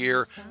this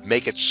year,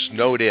 make it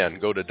Snowed In.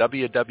 Go to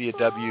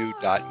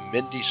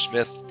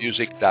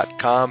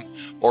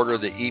www.mindysmithmusic.com, order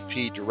the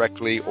EP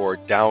directly, or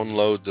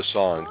download the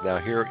songs. Now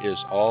here is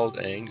All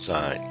Dang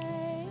Syne.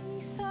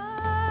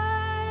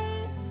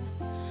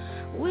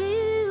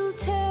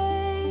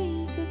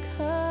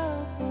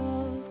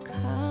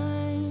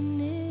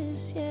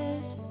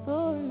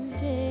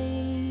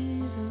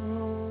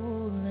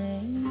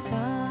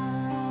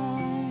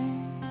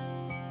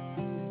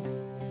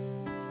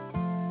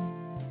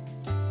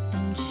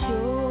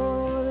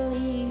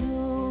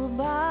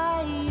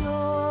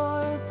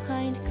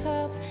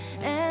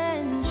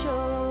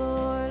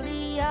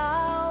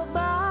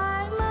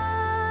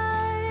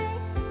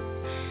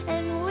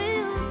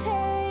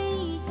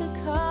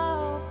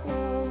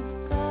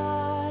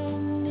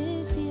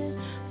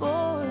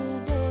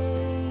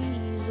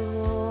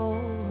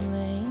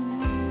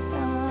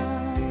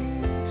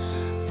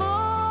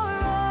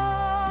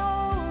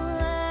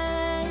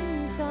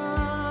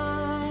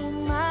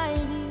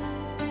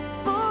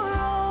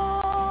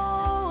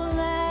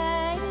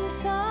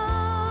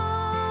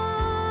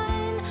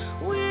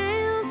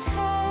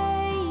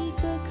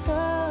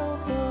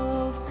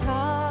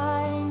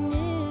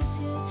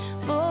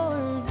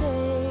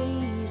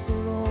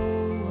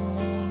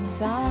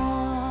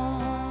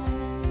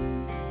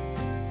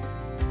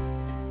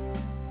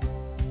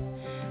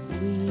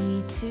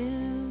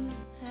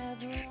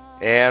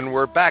 And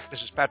we're back. This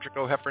is Patrick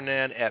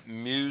O'Heffernan at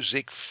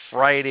Music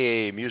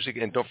Friday.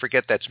 And don't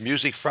forget, that's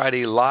Music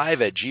Friday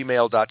Live at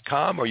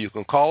gmail.com, or you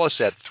can call us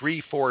at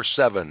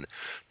 347-215-7511,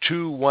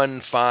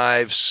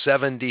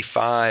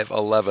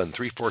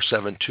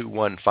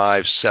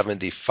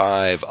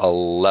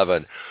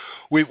 347-215-7511.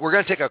 We're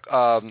going to take a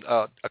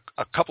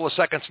couple of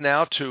seconds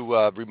now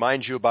to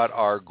remind you about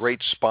our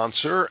great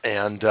sponsor,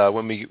 and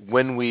when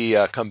we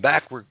come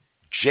back,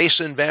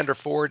 Jason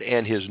Vanderford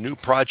and his new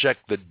project,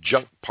 the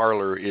Junk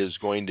Parlor, is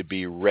going to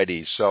be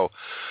ready. So,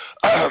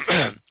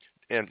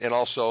 and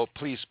also,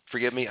 please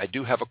forgive me. I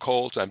do have a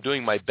cold, so I'm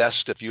doing my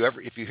best. If you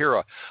hear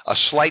a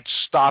slight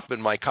stop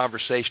in my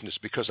conversation, it's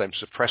because I'm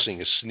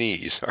suppressing a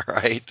sneeze. All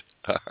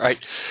right.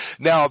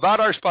 Now,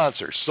 about our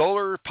sponsor,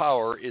 solar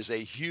power is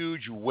a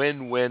huge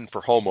win-win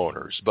for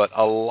homeowners, but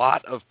a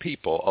lot of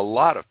people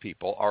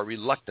are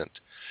reluctant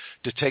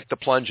to take the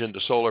plunge into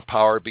solar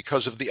power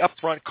because of the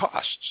upfront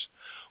costs.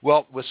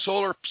 Well, with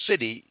Solar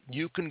City,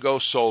 you can go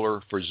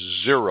solar for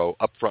zero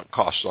upfront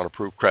costs on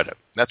approved credit.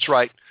 That's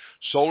right.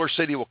 Solar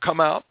City will come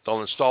out,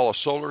 they'll install a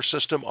solar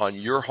system on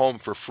your home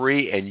for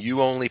free, and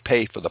you only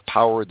pay for the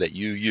power that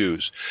you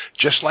use,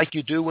 just like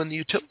you do when the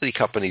utility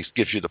company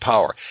gives you the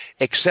power,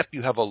 except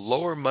you have a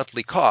lower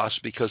monthly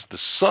cost because the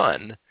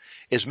sun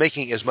is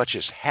making as much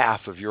as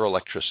half of your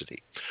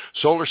electricity.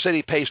 Solar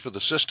City pays for the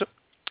system.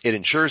 It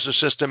insures the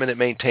system, and it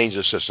maintains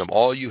the system.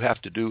 All you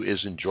have to do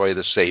is enjoy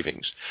the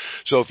savings.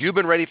 So if you've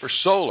been ready for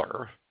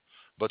solar,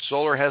 but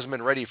solar hasn't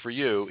been ready for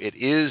you, it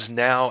is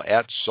now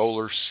at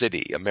Solar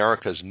City,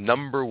 America's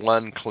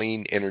 #1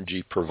 clean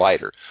energy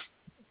provider.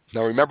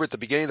 Now, remember at the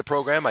beginning of the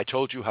program, I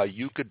told you how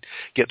you could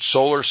get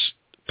solar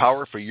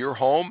power for your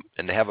home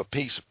and have a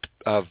piece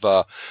of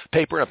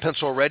paper and a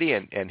pencil ready,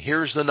 and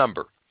here's the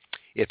number.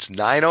 It's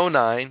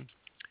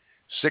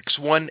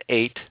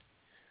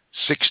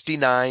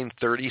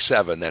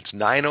 909-618-6937. That's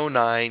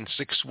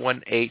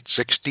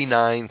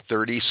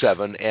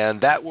 909-618-6937,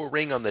 and that will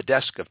ring on the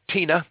desk of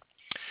Tina,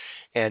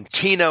 and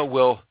Tina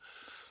will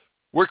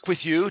work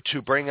with you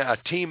to bring a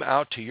team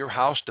out to your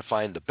house to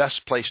find the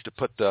best place to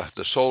put the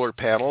solar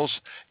panels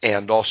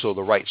and also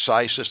the right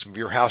size system of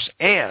your house.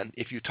 And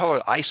if you tell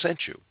her I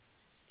sent you,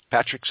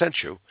 Patrick sent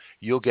you,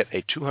 you'll get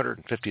a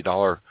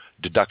 $250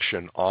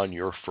 deduction on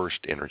your first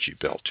energy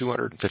bill.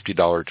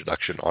 $250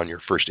 deduction on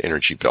your first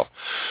energy bill.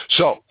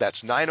 So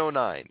that's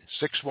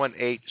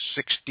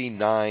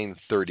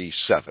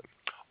 909-618-6937.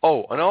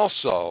 Oh, and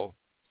also,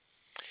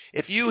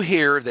 if you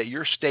hear that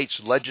your state's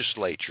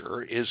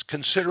legislature is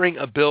considering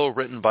a bill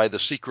written by the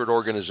secret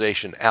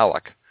organization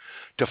ALEC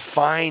to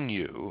fine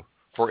you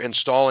for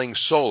installing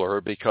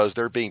solar because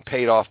they're being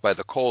paid off by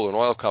the coal and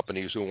oil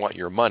companies who want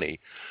your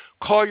money,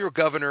 call your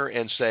governor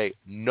and say,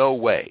 no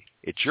way.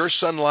 It's your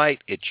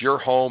sunlight, it's your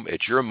home,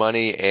 it's your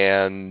money,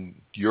 and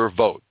your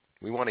vote.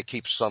 We want to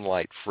keep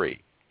sunlight free.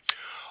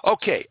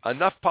 Okay,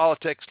 enough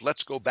politics.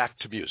 Let's go back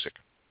to music.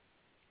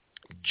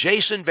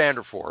 Jason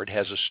Vanderford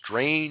has a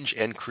strange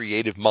and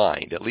creative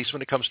mind, at least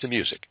when it comes to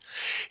music.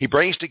 He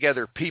brings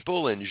together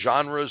people and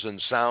genres and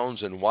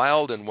sounds in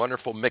wild and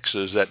wonderful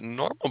mixes that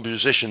normal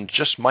musicians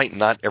just might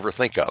not ever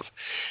think of.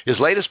 His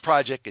latest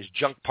project is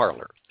Junk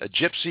Parlor, a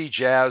gypsy,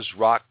 jazz,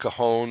 rock,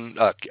 cajón,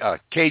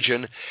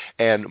 cajón,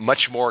 and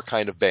much more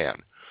kind of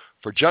band.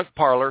 For Junk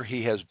Parlor,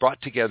 he has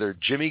brought together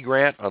Jimmy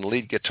Grant on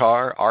lead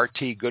guitar,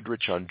 Rt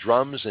Goodrich on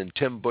drums, and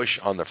Tim Bush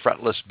on the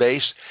fretless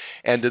bass.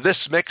 And to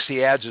this mix,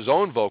 he adds his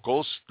own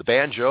vocals, the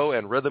banjo,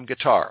 and rhythm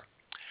guitar.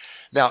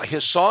 Now,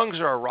 his songs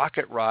are a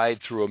rocket ride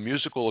through a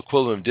musical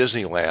equivalent of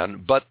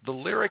Disneyland, but the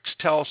lyrics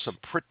tell some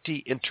pretty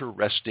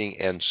interesting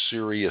and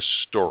serious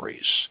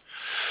stories.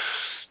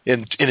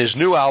 In his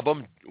new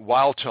album,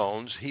 Wild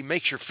Tones, he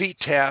makes your feet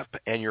tap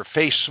and your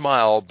face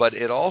smile, but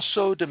it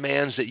also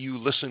demands that you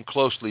listen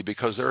closely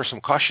because there are some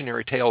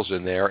cautionary tales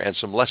in there and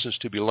some lessons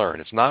to be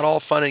learned. It's not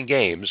all fun and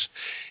games.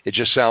 It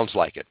just sounds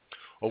like it.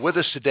 Well, with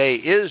us today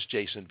is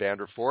Jason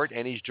Vanderford,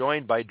 and he's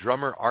joined by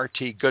drummer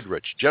Rt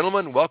Goodrich.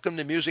 Gentlemen, welcome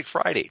to Music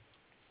Friday.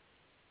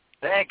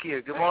 Thank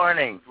you. Good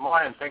morning. Good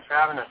morning. Thanks for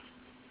having us.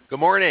 Good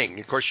morning.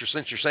 Of course,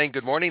 since you're saying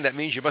good morning, that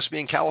means you must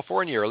be in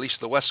California, or at least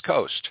the West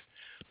Coast.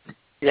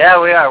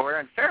 Yeah, we are. We're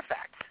in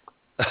Fairfax.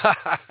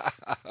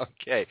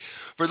 Okay.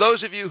 For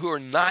those of you who are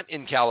not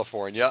in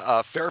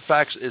California,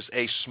 Fairfax is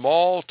a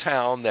small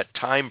town that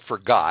time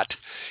forgot.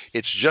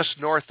 It's just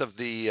north of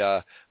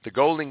the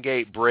Golden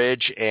Gate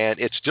Bridge, and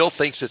it still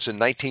thinks it's in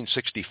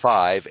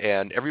 1965,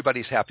 and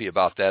everybody's happy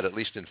about that, at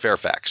least in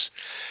Fairfax.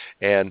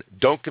 And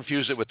don't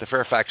confuse it with the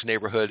Fairfax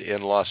neighborhood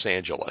in Los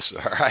Angeles,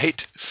 all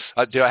right?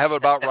 Do I have it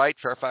about right?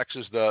 Fairfax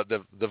is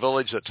the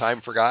village that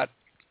time forgot?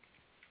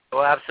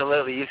 Oh,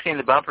 absolutely. You've seen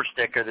the bumper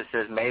sticker that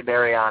says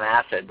Mayberry on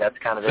acid. That's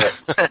kind of it.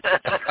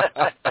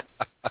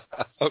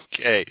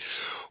 Okay.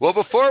 Well,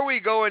 before we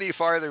go any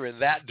farther in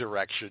that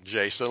direction,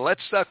 Jason, let's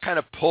kind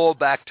of pull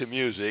back to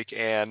music.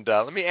 And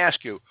let me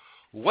ask you,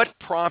 what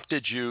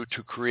prompted you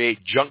to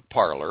create Junk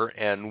Parlor,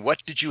 and what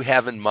did you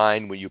have in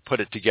mind when you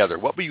put it together?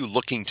 What were you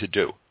looking to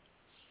do?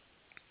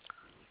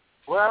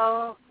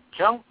 Well,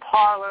 Junk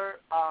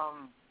Parlor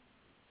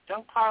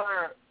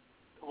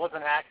was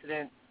an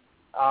accident.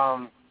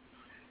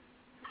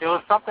 It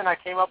was something I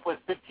came up with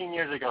 15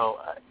 years ago,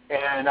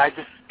 and I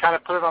just kind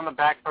of put it on the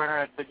back burner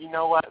and said, you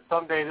know what,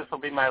 someday this will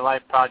be my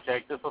life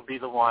project. This will be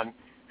the one.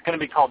 It's going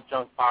to be called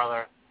Junk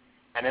Parlor,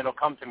 and it'll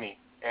come to me.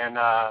 And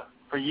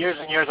for years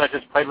and years, I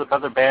just played with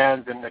other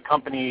bands and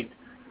accompanied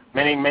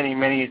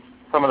many,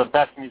 some of the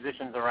best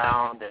musicians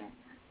around.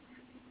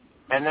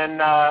 And then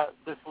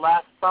this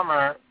last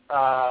summer,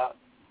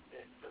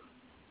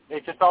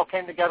 it just all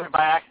came together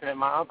by accident.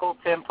 My uncle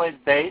Tim plays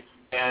bass,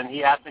 and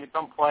he asked me to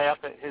come play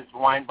up at his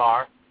wine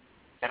bar.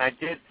 And I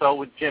did so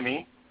with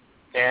Jimmy,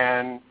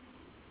 and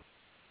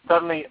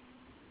suddenly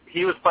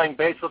he was playing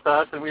bass with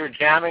us, and we were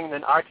jamming, and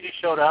then RT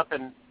showed up,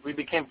 and we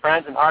became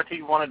friends, and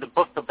RT wanted to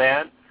book the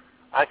band.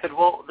 I said,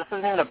 well, this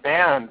isn't even a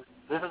band.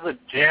 This is a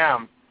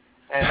jam.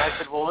 And I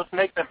said, well, let's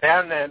make the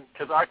band then,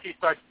 because RT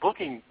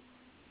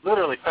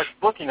literally starts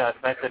booking us.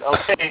 And I said,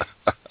 okay.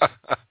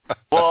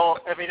 Well,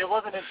 I mean, it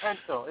wasn't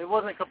intentional. It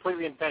wasn't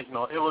completely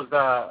intentional. It was,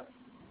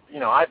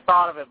 I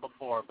thought of it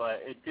before,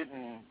 but it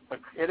didn't.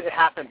 It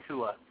happened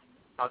to us.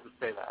 I'll just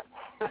say that.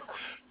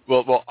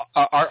 Well,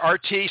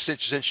 RT,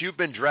 since you've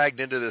been dragged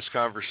into this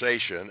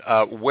conversation,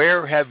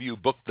 where have you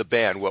booked the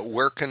band?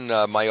 Where can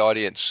my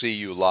audience see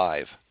you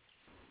live?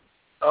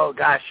 Oh,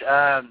 gosh.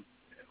 Down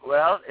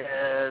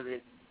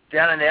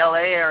in the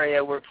L.A.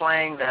 area, we're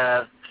playing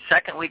the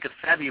second week of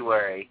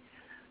February.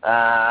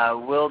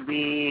 We'll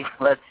be,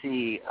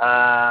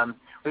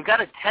 we've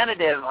got a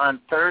tentative on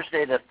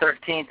Thursday the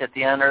 13th at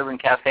the Unurban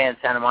Cafe in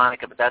Santa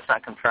Monica, but that's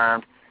not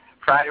confirmed.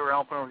 Friday we're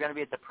open. We're going to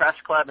be at the Press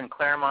Club in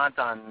Claremont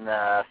on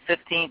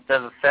 15th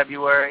of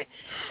February,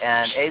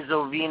 and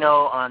Azo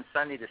Vino on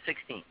Sunday the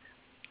 16th.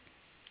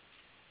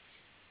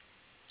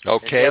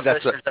 Okay,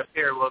 that's up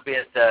here. We'll be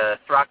at the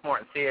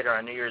Throckmorton Theater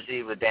on New Year's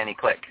Eve with Danny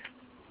Click.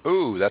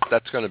 Ooh,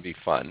 that's going to be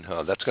fun.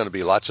 That's going to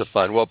be lots of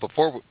fun. Well,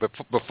 before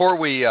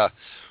we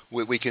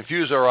we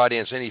confuse our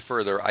audience any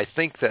further, I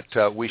think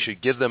that we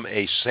should give them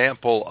a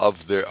sample of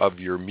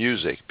your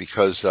music,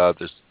 because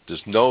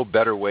there's no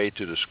better way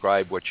to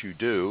describe what you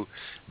do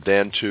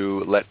than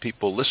to let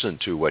people listen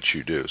to what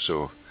you do.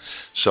 So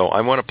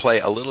I want to play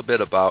a little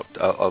bit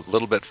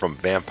from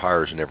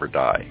Vampires Never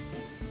Die.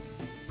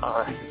 All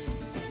right.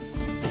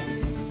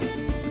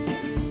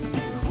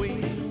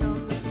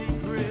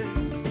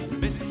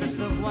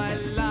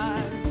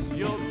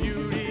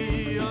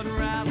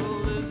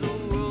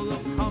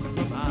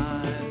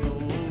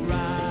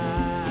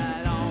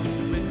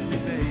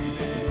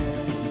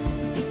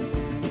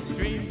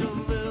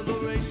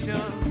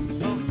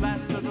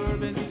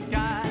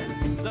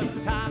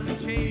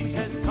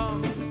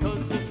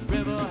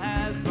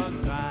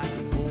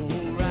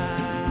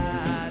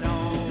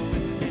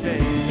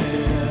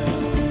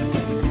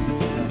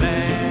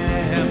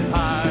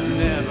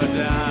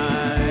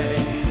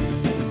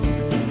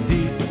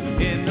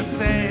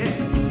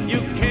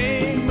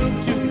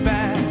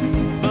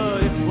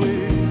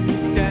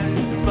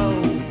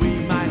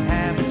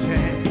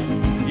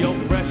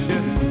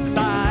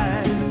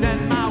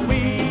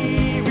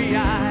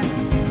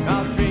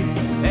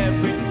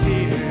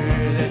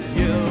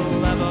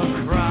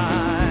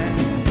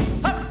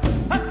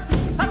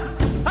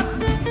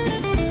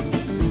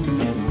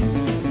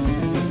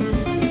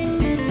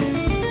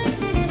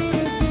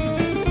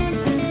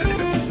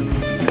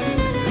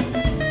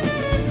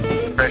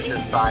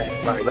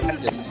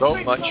 So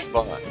much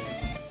fun.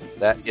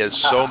 That is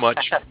so much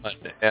fun.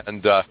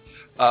 And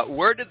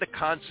where did the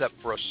concept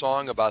for a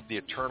song about the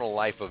eternal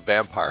life of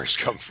vampires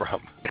come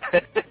from?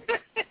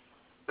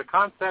 The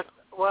concept,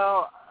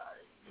 well,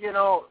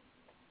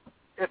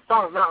 this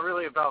song's not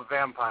really about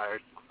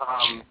vampires.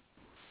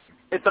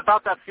 It's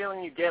about that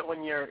feeling you get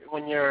when you're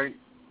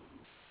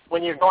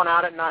going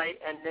out at night,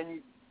 and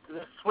then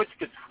the switch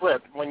gets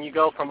flipped when you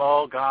go from,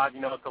 oh God,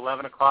 it's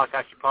 11 o'clock.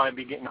 I should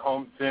probably be getting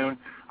home soon.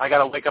 I got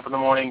to wake up in the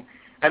morning.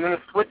 And then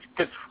the switch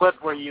gets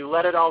flipped where you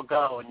let it all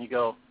go and you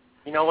go,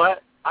 you know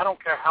what? I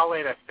don't care how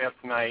late I stay up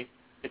tonight.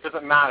 It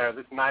doesn't matter.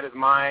 This night is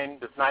mine.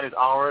 This night is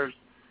ours.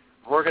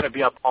 We're going to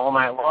be up all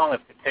night long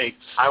if it takes.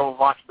 I will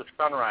watch the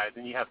sunrise.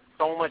 And you have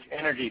so much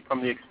energy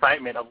from the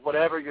excitement of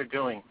whatever you're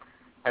doing.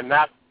 And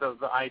that's the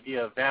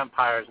idea of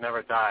Vampires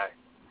Never Die.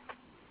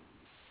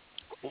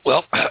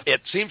 Well,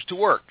 it seems to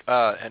work,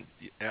 and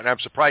I'm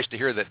surprised to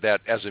hear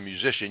that as a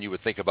musician you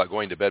would think about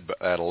going to bed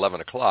at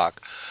 11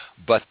 o'clock,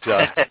 but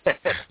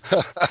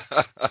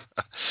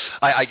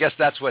I guess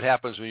that's what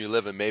happens when you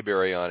live in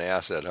Mayberry on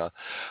acid, huh?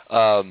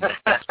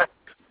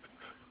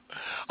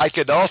 I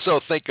could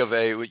also think of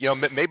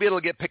maybe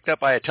it'll get picked up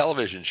by a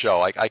television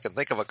show. I can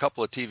think of a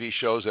couple of TV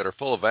shows that are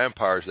full of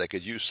vampires that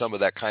could use some of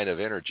that kind of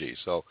energy.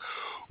 So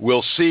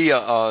we'll see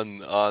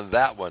on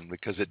that one,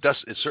 because it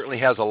certainly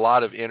has a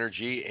lot of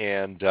energy,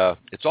 and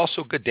it's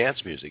also good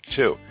dance music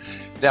too.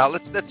 Now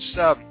let's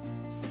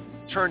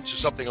turn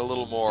to something a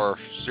little more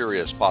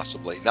serious,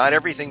 possibly. Not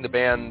everything the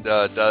band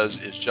does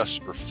is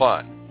just for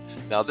fun.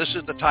 Now, this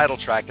is the title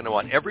track, and I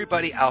want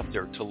everybody out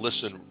there to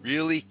listen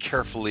really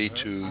carefully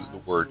to the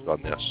words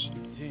on this.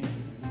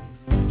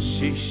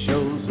 She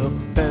shows up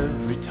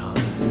every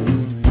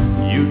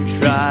time you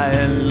try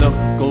and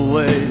look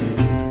away.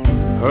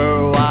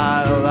 Her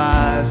wild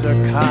eyes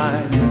are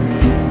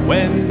kind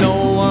when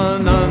no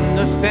one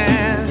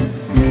understands.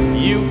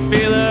 You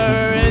feel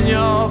her in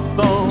your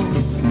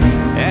bones,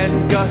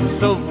 and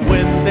gusts of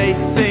wind they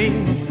sing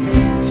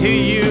to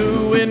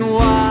you in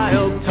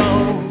wild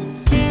tones.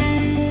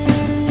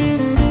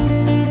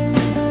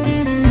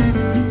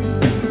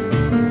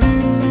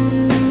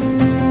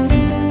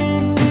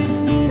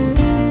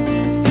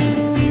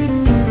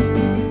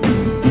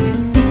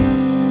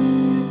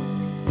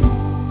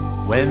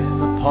 When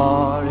the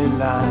party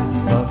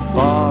lights are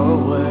far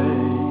away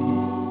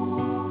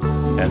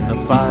and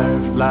the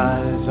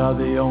fireflies are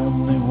the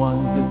only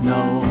ones that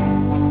know,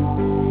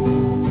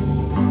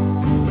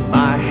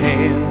 my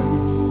hands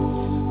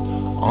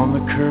on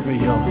the curve of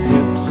your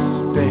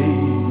hips,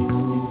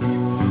 babe,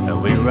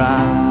 and we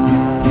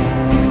ride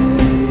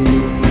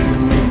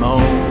and we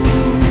moan.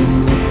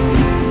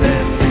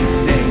 Every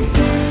day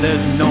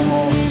there's no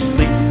more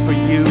sleep for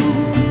you.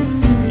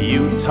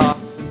 You toss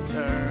and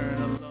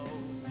turn alone.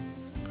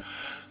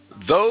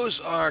 Those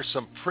are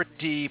some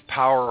pretty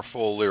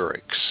powerful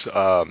lyrics,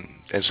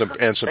 and some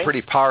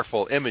pretty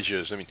powerful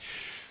images. I mean,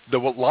 the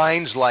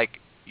lines like,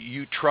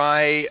 you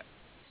try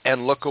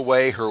and look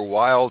away, her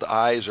wild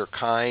eyes are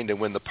kind, and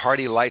when the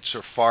party lights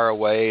are far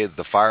away,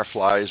 the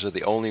fireflies are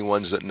the only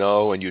ones that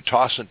know, and you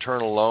toss and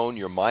turn alone,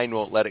 your mind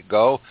won't let it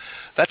go.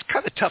 That's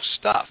kind of tough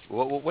stuff.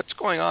 What's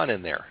going on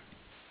in there?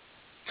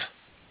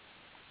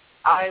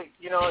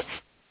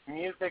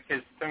 Music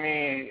is, to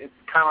me, it's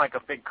kind of like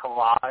a big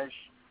collage.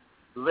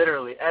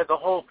 Literally, the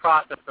whole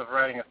process of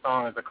writing a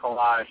song is a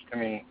collage to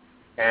me.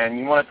 And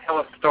you want to tell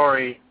a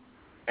story,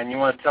 and you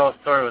want to tell a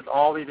story with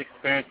all these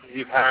experiences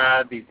you've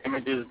had, these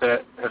images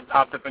that have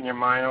popped up in your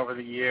mind over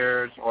the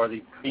years, or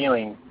these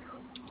feelings.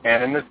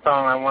 And in this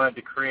song, I wanted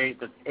to create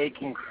this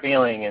aching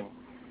feeling, and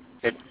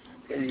it's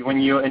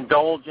when you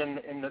indulge in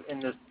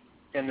this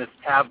in this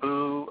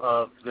taboo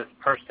of this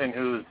person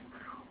who's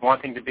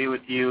wanting to be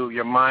with you,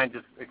 your mind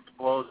just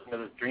explodes into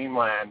this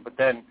dreamland, but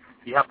then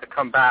you have to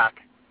come back,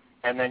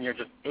 and then you're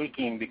just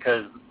aching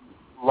because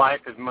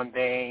life is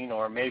mundane,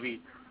 or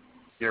maybe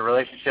your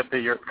relationship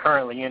that you're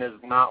currently in is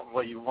not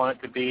what you want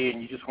it to be,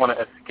 and you just want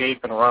to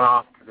escape and run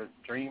off to this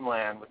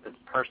dreamland with this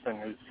person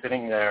who's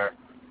sitting there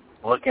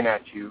looking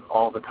at you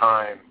all the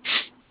time.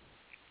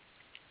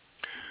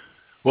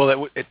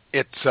 Well,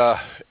 it's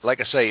like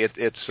I say,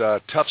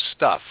 it's tough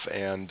stuff,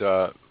 and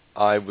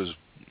I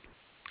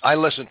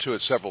listened to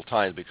it several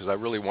times because I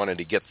really wanted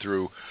to get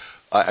through.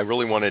 I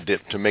really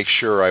wanted to make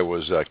sure I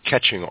was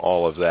catching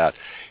all of that,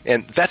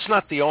 and that's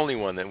not the only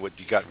one. That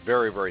you got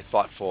very, very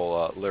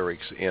thoughtful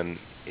lyrics in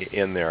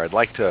there. I'd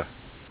like to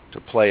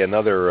play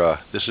another.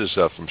 This is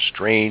from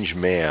Strange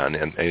Man,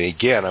 and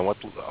again, I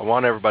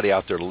want everybody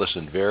out there to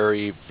listen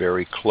very,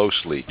 very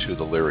closely to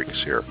the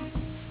lyrics here.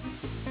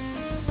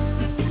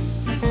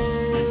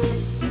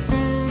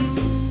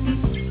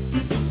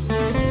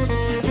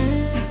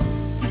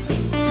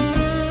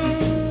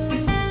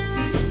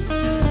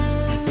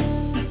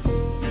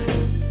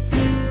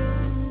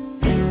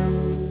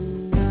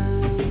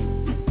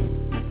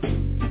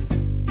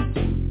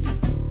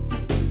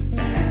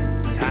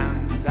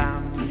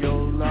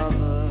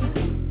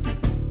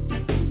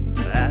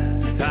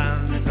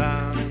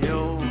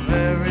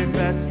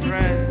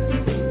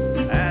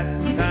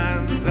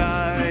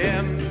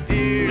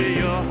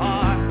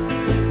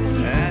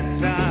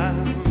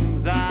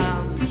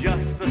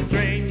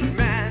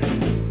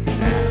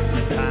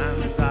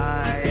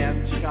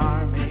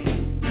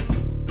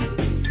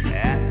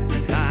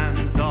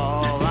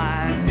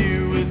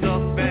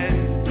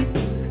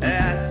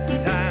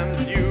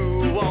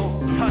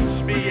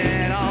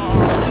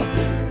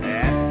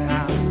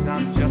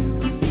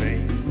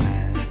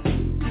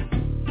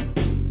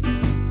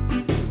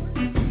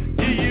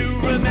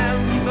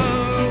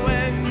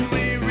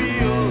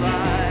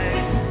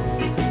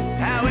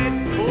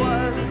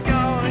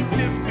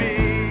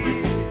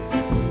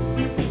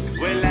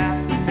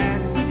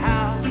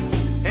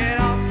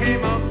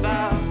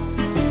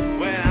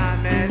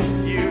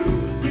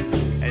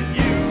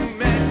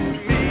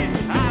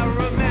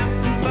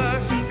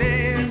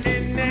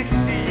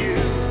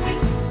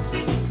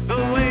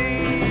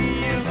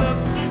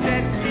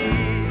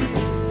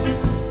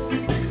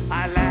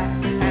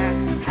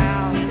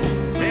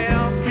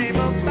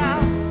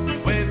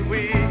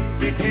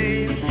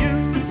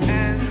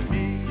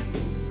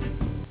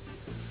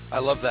 I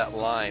love that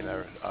line,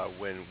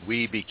 when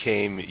we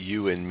became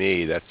you and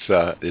me.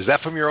 That's is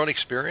that from your own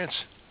experience?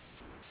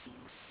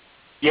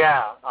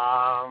 Yeah,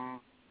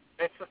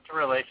 it's just a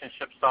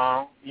relationship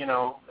song. You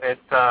know,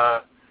 it's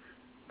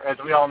as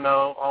we all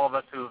know, all of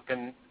us who've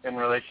been in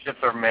relationships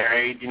or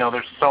married. You know,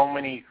 there's so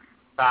many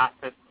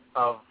facets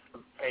of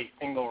a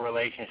single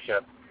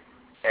relationship,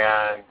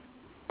 and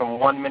from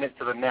one minute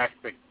to the next,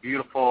 it's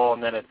beautiful,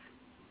 and then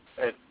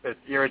it's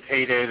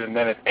irritated, and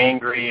then it's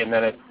angry, and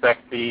then it's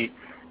sexy.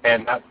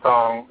 And that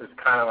song is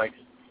kind of like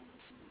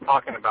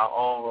talking about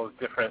all those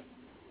different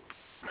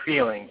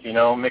feelings, you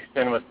know, mixed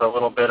in with a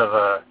little bit of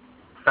a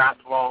Fats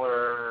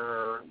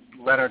Waller,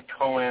 Leonard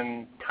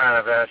Cohen kind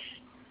of ish.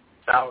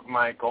 That was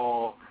my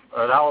goal,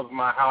 or that was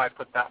how I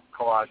put that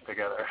collage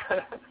together.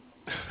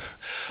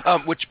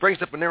 Which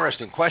brings up an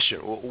interesting question.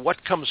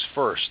 What comes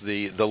first,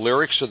 the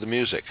lyrics or the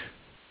music?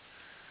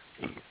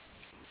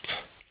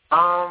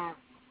 I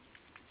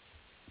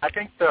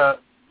think the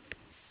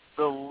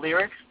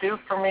lyrics do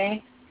for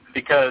me.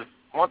 Because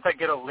once I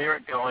get a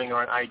lyric going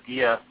or an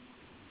idea,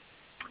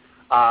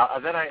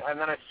 then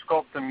I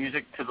sculpt the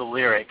music to the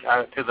lyric,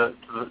 to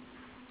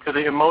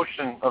the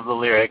emotion of the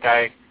lyric.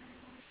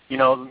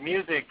 The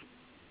music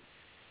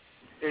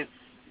is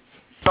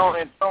so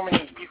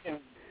many.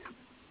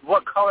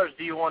 What colors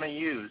do you want to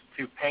use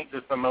to paint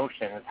this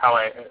emotion? Is how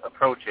I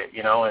approach it,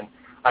 you know. And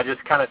I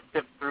just kind of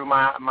sift through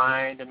my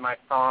mind and my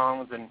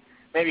songs and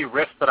maybe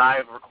riffs that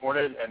I've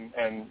recorded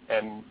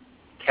and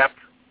kept,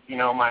 you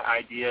know, my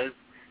ideas.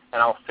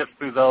 And I'll sift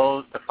through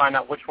those to find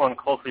out which one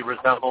closely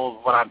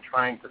resembles what I'm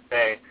trying to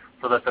say,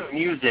 so that the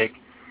music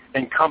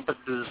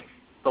encompasses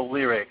the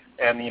lyrics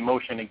and the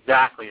emotion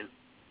exactly as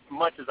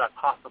much as I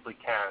possibly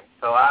can.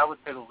 So I would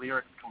say the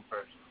lyrics come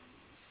first.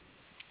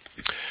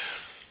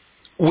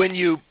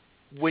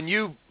 When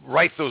you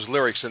write those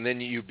lyrics and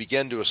then you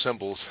begin to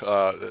assemble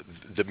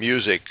the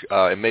music,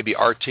 and maybe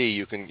RT,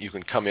 you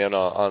can come in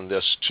on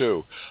this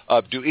too.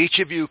 Do each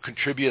of you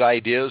contribute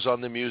ideas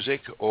on the music,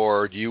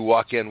 or do you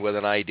walk in with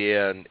an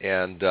idea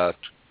and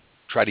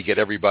try to get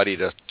everybody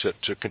to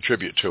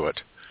contribute to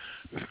it?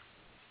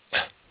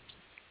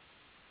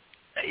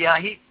 Yeah,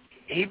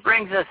 he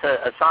brings us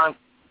a song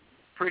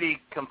pretty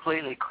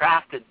completely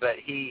crafted, but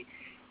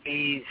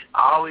he's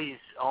always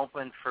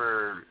open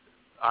for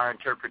our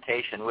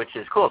interpretation, which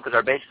is cool because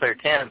our bass player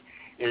Tim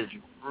is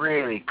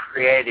really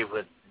creative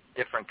with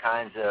different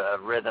kinds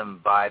of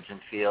rhythm, vibes, and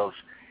feels.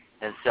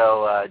 And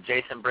so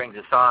Jason brings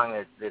a song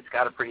that's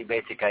got a pretty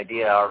basic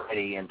idea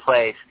already in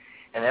place,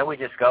 and then we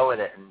just go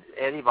with it, and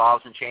it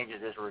evolves and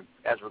changes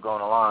as we're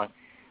going along.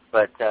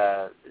 But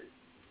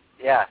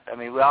yeah, I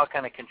mean, we all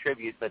kind of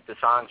contribute, but the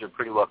songs are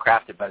pretty well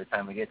crafted by the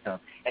time we get to him.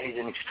 And he's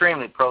an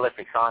extremely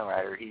prolific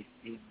songwriter. He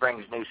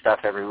brings new stuff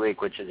every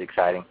week, which is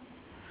exciting.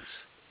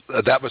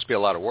 That must be a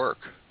lot of work.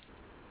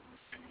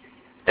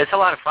 It's a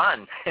lot of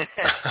fun. It's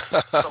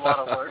a lot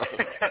of work.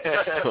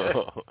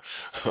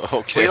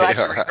 Okay, we like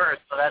to all right. rehearse,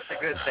 so that's a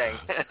good thing.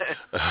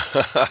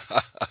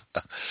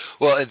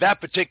 Well, in that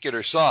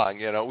particular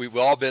song, we've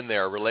all been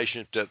there. A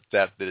relationship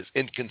that is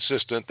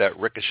inconsistent, that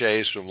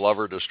ricochets from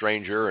lover to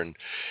stranger, and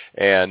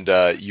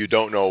you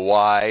don't know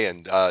why.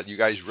 And you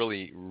guys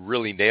really,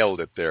 really nailed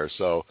it there.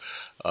 So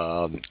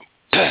I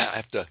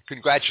have to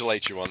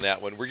congratulate you on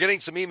that one. We're getting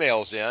some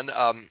emails in.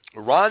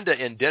 Rhonda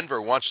in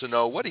Denver wants to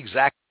know, what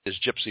exactly is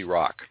gypsy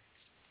rock?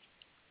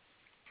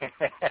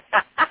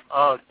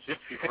 Oh,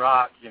 gypsy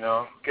rock,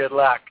 Good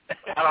luck.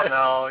 I don't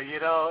know,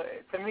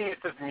 to me it's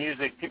just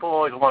music. People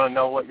always want to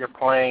know what you're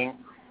playing.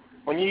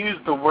 When you use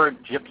the word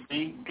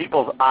gypsy,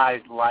 people's eyes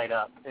light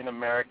up. In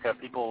America,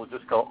 people will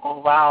just go, oh,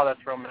 wow,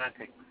 that's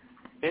romantic.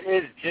 It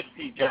is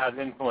gypsy jazz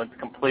influence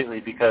completely,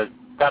 because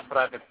that's what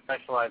I've been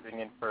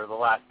specializing in for the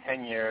last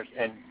 10 years.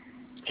 And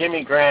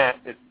Jimmy Grant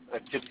is a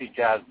gypsy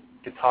jazz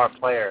guitar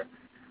player.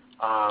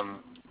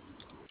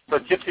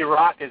 But gypsy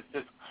rock is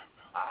just,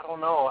 I don't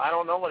know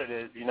what it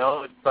is,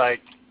 It's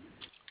like,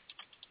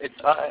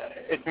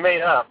 it's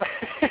made up.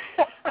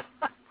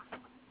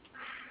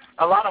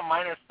 A lot of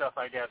minor stuff,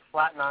 I guess,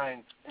 flat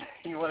nines.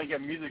 You want to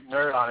get music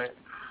nerd on it.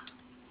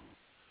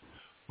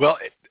 Well,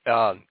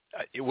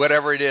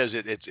 whatever it is,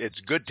 it's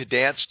good to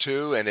dance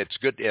to, and it's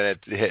good, and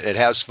it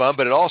has fun.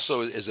 But it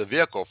also is a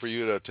vehicle for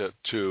you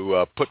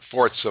to put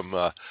forth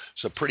some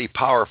pretty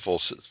powerful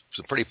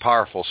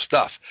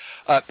stuff.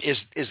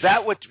 Is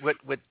that what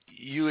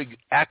you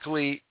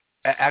actually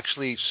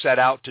set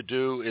out to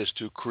do? Is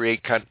to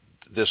create kind of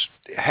this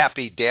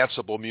happy,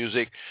 danceable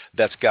music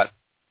that's got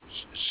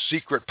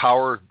secret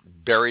power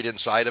buried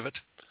inside of it?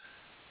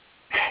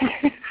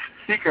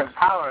 Secret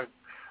power.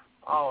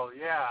 Oh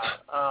yeah.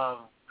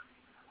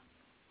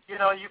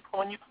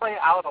 When you play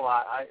out a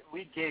lot,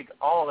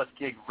 all of us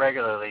gig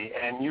regularly,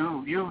 and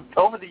you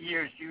over the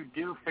years you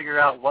do figure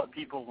out what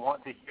people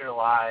want to hear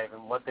live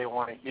and what they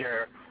want to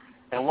hear,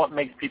 and what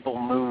makes people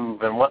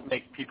move and what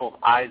makes people's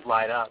eyes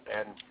light up.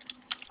 And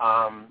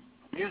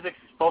music's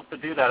supposed to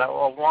do that. I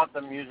want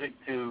the music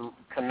to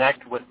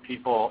connect with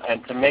people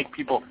and to make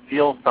people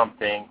feel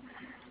something,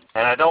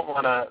 and I don't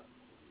want to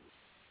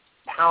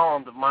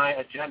pound my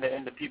agenda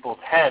into people's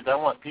heads. I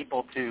want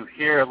people to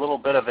hear a little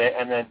bit of it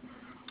and then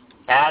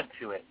add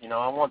to it.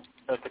 I want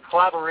the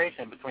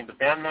collaboration between the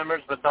band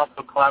members, but it's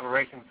also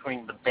collaboration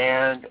between the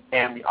band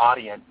and the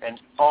audience. And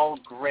all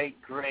great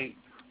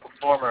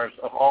performers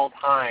of all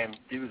time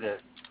do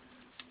this.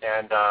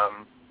 And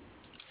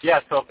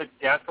so if it's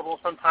danceable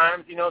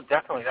sometimes,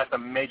 definitely that's a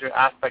major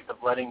aspect of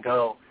letting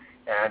go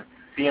and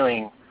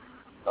feeling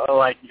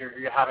like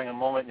you're having a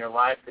moment in your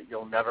life that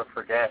you'll never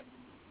forget.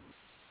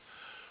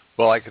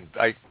 Well, I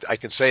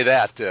can say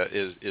that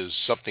is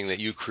something that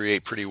you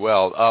create pretty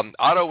well.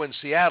 Otto in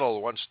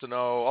Seattle wants to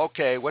know,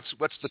 okay, what's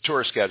the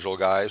tour schedule,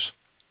 guys?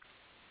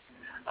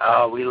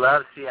 Oh, we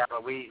love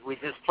Seattle. We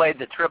just played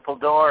the Triple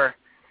Door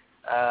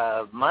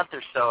a month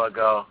or so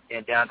ago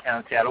in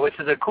downtown Seattle, which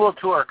is a cool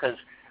tour because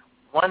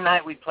one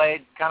night we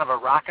played kind of a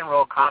rock and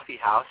roll coffee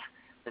house.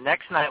 The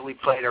next night we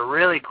played a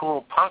really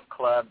cool punk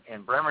club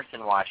in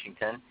Bremerton,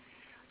 Washington.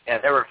 And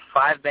there were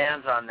 5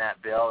 bands on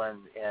that bill,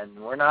 and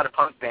we're not a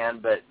punk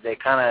band, but they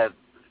kind of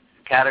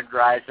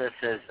categorized us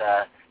as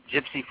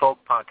gypsy folk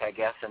punk, I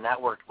guess, and that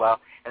worked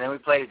well. And then we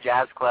played a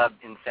jazz club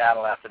in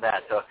Seattle after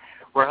that. So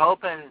we're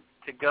hoping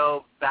to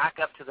go back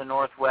up to the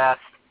Northwest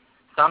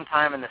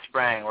sometime in the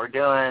spring. We're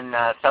doing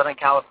Southern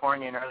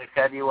California in early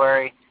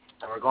February,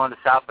 and we're going to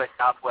South by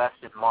Southwest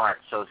in March.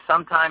 So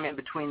sometime in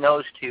between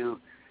those two,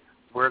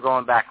 we're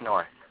going back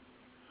north.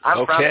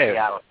 I'm from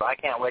Seattle, so I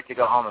can't wait to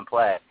go home and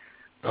play it.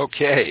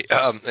 Okay,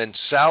 and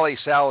Sally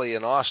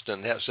in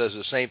Austin says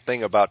the same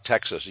thing about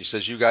Texas. He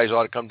says, you guys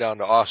ought to come down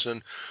to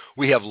Austin.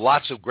 We have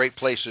lots of great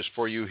places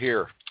for you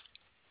here.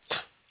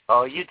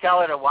 Oh, you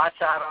tell her to watch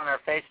out on our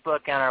Facebook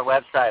and our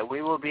website.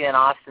 We will be in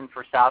Austin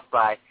for South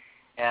by.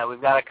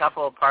 We've got a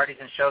couple of parties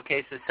and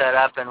showcases set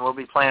up, and we'll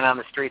be playing on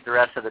the street the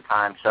rest of the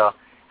time. So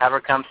have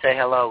her come say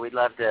hello. We'd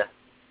love to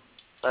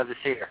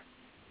see her.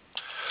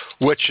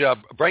 Which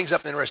brings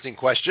up an interesting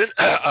question.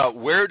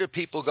 Where do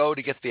people go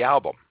to get the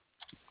album?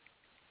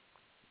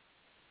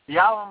 The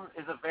album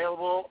is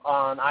available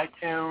on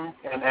iTunes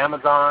and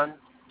Amazon,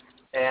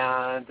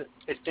 and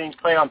it's being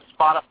played on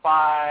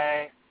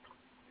Spotify.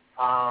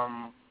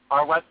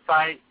 Our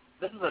website,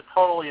 this is a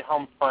totally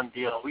homespun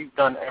deal. We've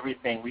done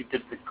everything. We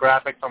did the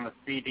graphics on the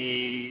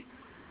CD.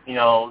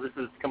 This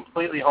is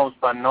completely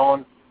homespun. No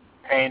one's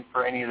paying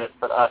for any of this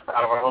but us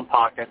out of our own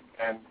pockets.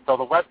 And so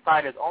the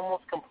website is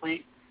almost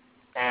complete,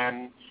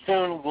 and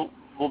soon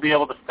we'll be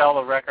able to sell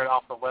the record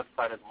off the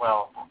website as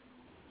well.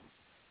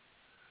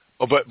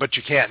 Oh, but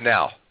you can't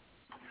now.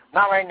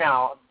 Not right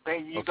now.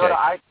 You go to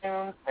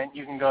iTunes and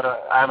you can go to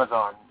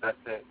Amazon. That's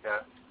it. Yeah.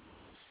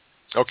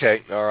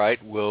 Okay, all right.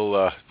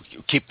 We'll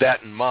keep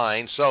that in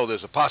mind. So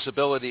there's a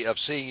possibility of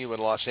seeing you in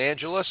Los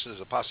Angeles.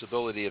 There's a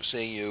possibility of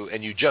seeing you,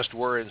 and you just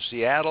were in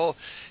Seattle,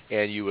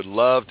 and you would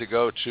love to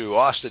go to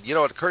Austin. You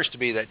know, it occurs to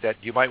me that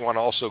you might want to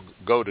also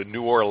go to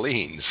New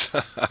Orleans.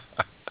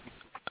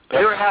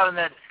 We were having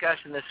that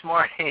discussion this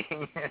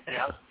morning.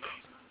 Yeah.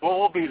 Well,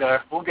 we'll be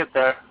there. We'll get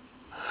there.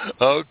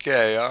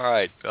 Okay, all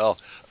right. Well,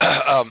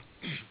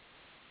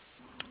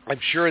 I'm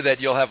sure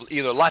that you'll have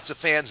either lots of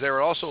fans there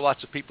and also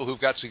lots of people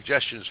who've got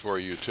suggestions for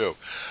you, too.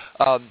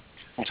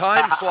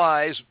 Time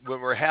flies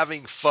when we're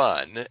having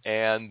fun,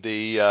 and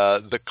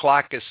the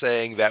clock is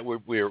saying that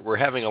we're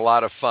having a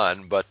lot of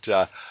fun, but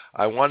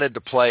I wanted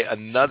to play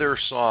another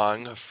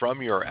song from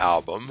your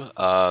album,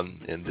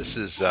 and this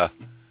is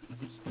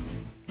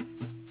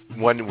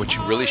one which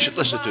you really should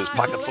listen to. It's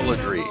Pocket Full of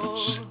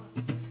Dreams.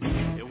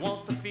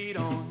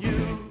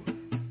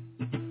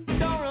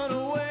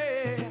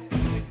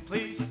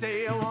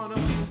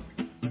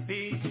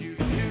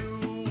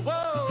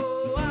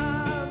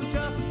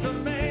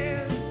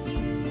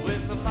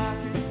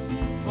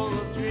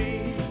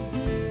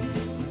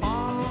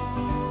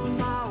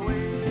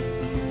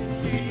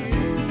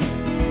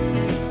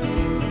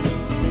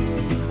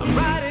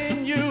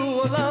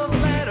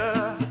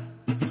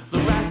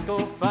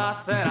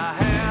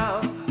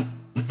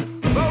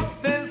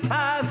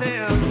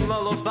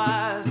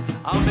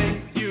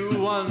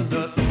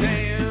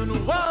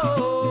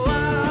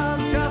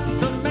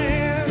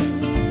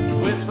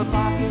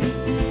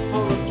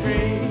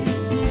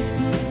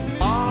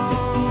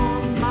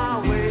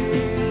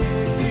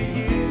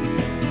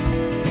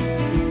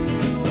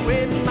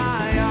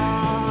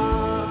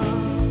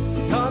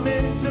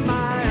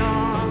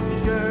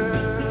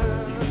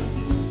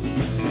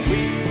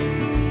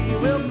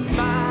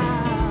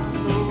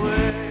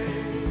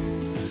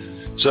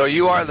 So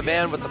you are the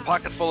man with the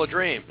pocket full of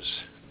dreams.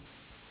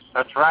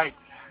 That's right.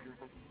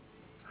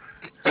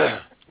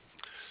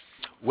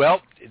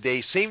 Well,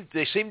 they seem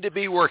to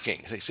be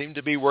working. They seem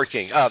to be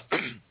working.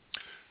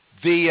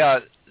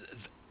 The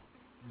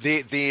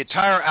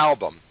entire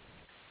album.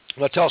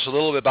 Well, tell us a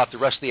little bit about the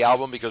rest of the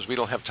album because we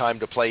don't have time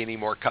to play any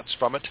more cuts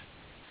from it.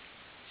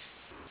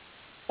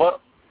 Well,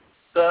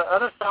 the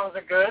other songs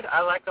are good.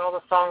 I like all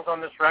the songs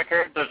on this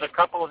record. There's a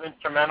couple of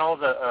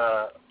instrumentals.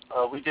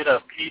 We did a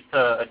piece,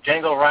 a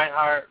Django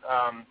Reinhardt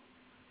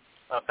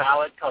a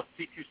ballad called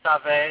Si Tu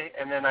Savais,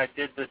 and then I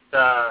did this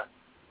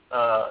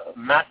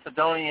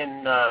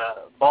Macedonian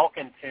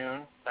Balkan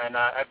tune, and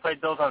I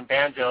played those on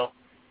banjo.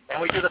 And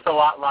we do this a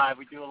lot live.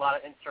 We do a lot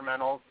of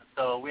instrumentals,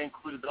 so we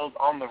included those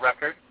on the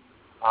record.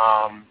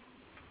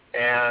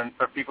 And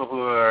for people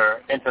who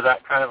are into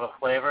that kind of a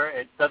flavor,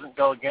 it doesn't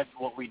go against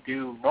what we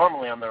do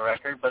normally on the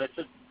record, but it's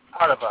just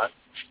part of us.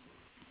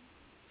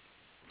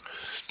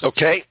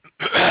 Okay.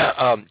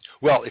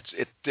 Well,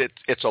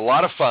 it's a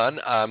lot of fun.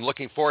 I'm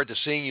looking forward to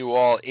seeing you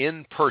all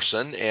in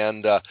person.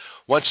 And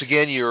once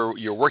again,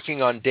 you're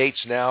working on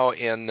dates now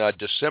in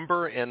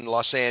December in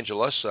Los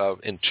Angeles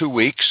in 2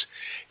 weeks,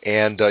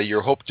 and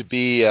you hope to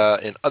be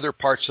in other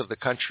parts of the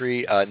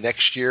country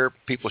next year.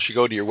 People should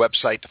go to your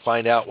website to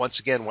find out. Once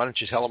again, why don't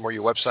you tell them where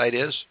your website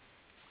is?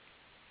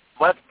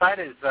 Website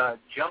is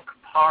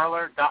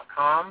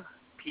junkparlor.com,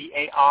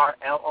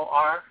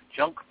 Parlor,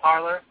 Junk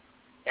Parlor.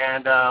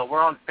 And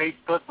we're on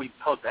Facebook. We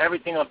post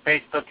everything on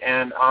Facebook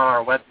and on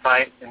our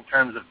website in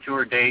terms of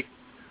tour dates.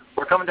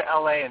 We're coming to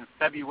L.A. in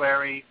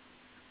February.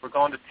 We're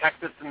going to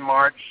Texas in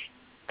March.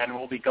 And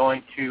we'll be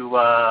going to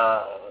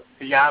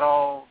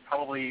Seattle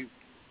probably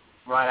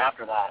right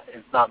after that.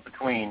 It's not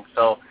between.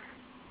 So,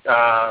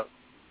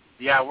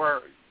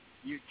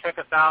 you check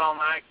us out all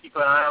night. Keep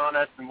an eye on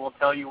us, and we'll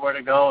tell you where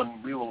to go.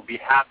 And we will be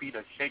happy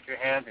to shake your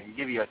hand and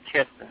give you a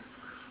kiss and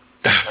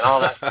all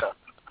that stuff.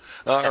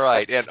 All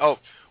right. And,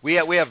 we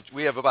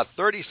have about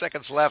 30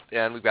 seconds left,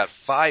 and we've got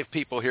 5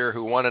 people here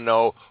who want to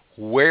know,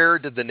 where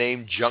did the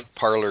name Junk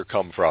Parlor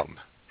come from?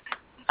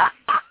 The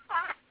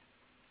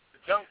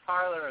Junk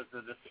Parlor is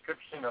the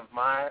description of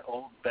my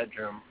old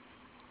bedroom.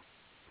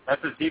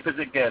 That's as deep as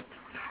it gets.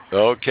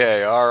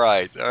 Okay, all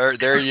right.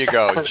 There you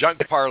go.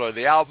 Junk Parlor.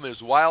 The album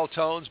is Wild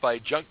Tones by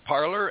Junk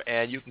Parlor,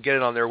 and you can get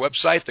it on their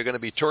website. They're going to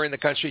be touring the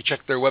country.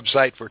 Check their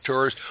website for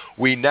tours.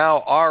 We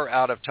now are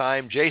out of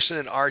time. Jason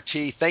and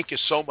RT, thank you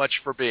so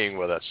much for being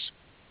with us.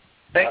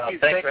 Thank you.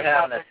 Thanks for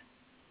having us.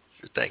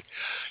 Sure thing.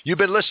 You've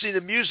been listening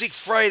to Music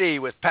Friday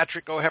with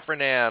Patrick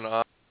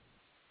O'Heffernan.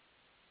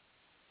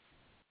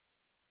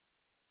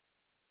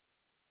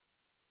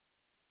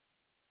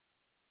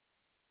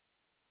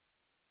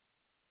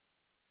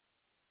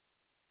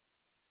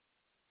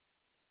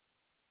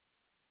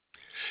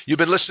 You've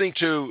been listening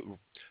to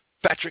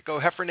Patrick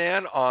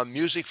O'Heffernan on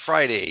Music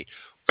Friday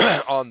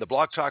on the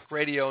Blog Talk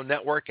Radio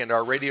Network and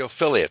our radio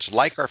affiliates.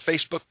 Like our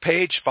Facebook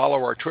page,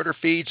 follow our Twitter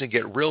feeds, and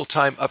get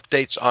real-time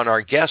updates on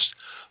our guests.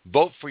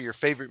 Vote for your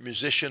favorite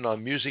musician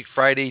on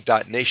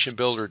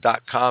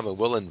musicfriday.nationbuilder.com, and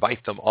we'll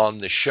invite them on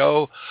the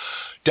show.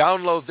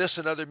 Download this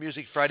and other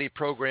Music Friday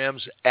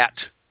programs at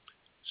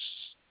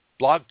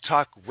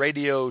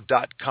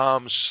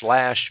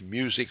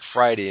blogtalkradio.com/Music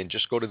Friday, and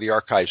just go to the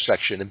archive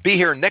section. And be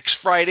here next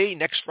Friday.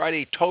 Next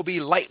Friday, Toby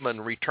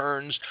Lightman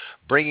returns,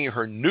 bringing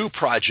her new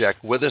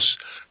project with us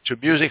to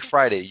Music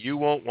Friday. You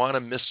won't want to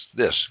miss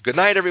this. Good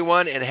night,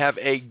 everyone, and have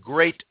a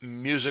great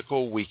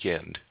musical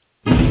weekend.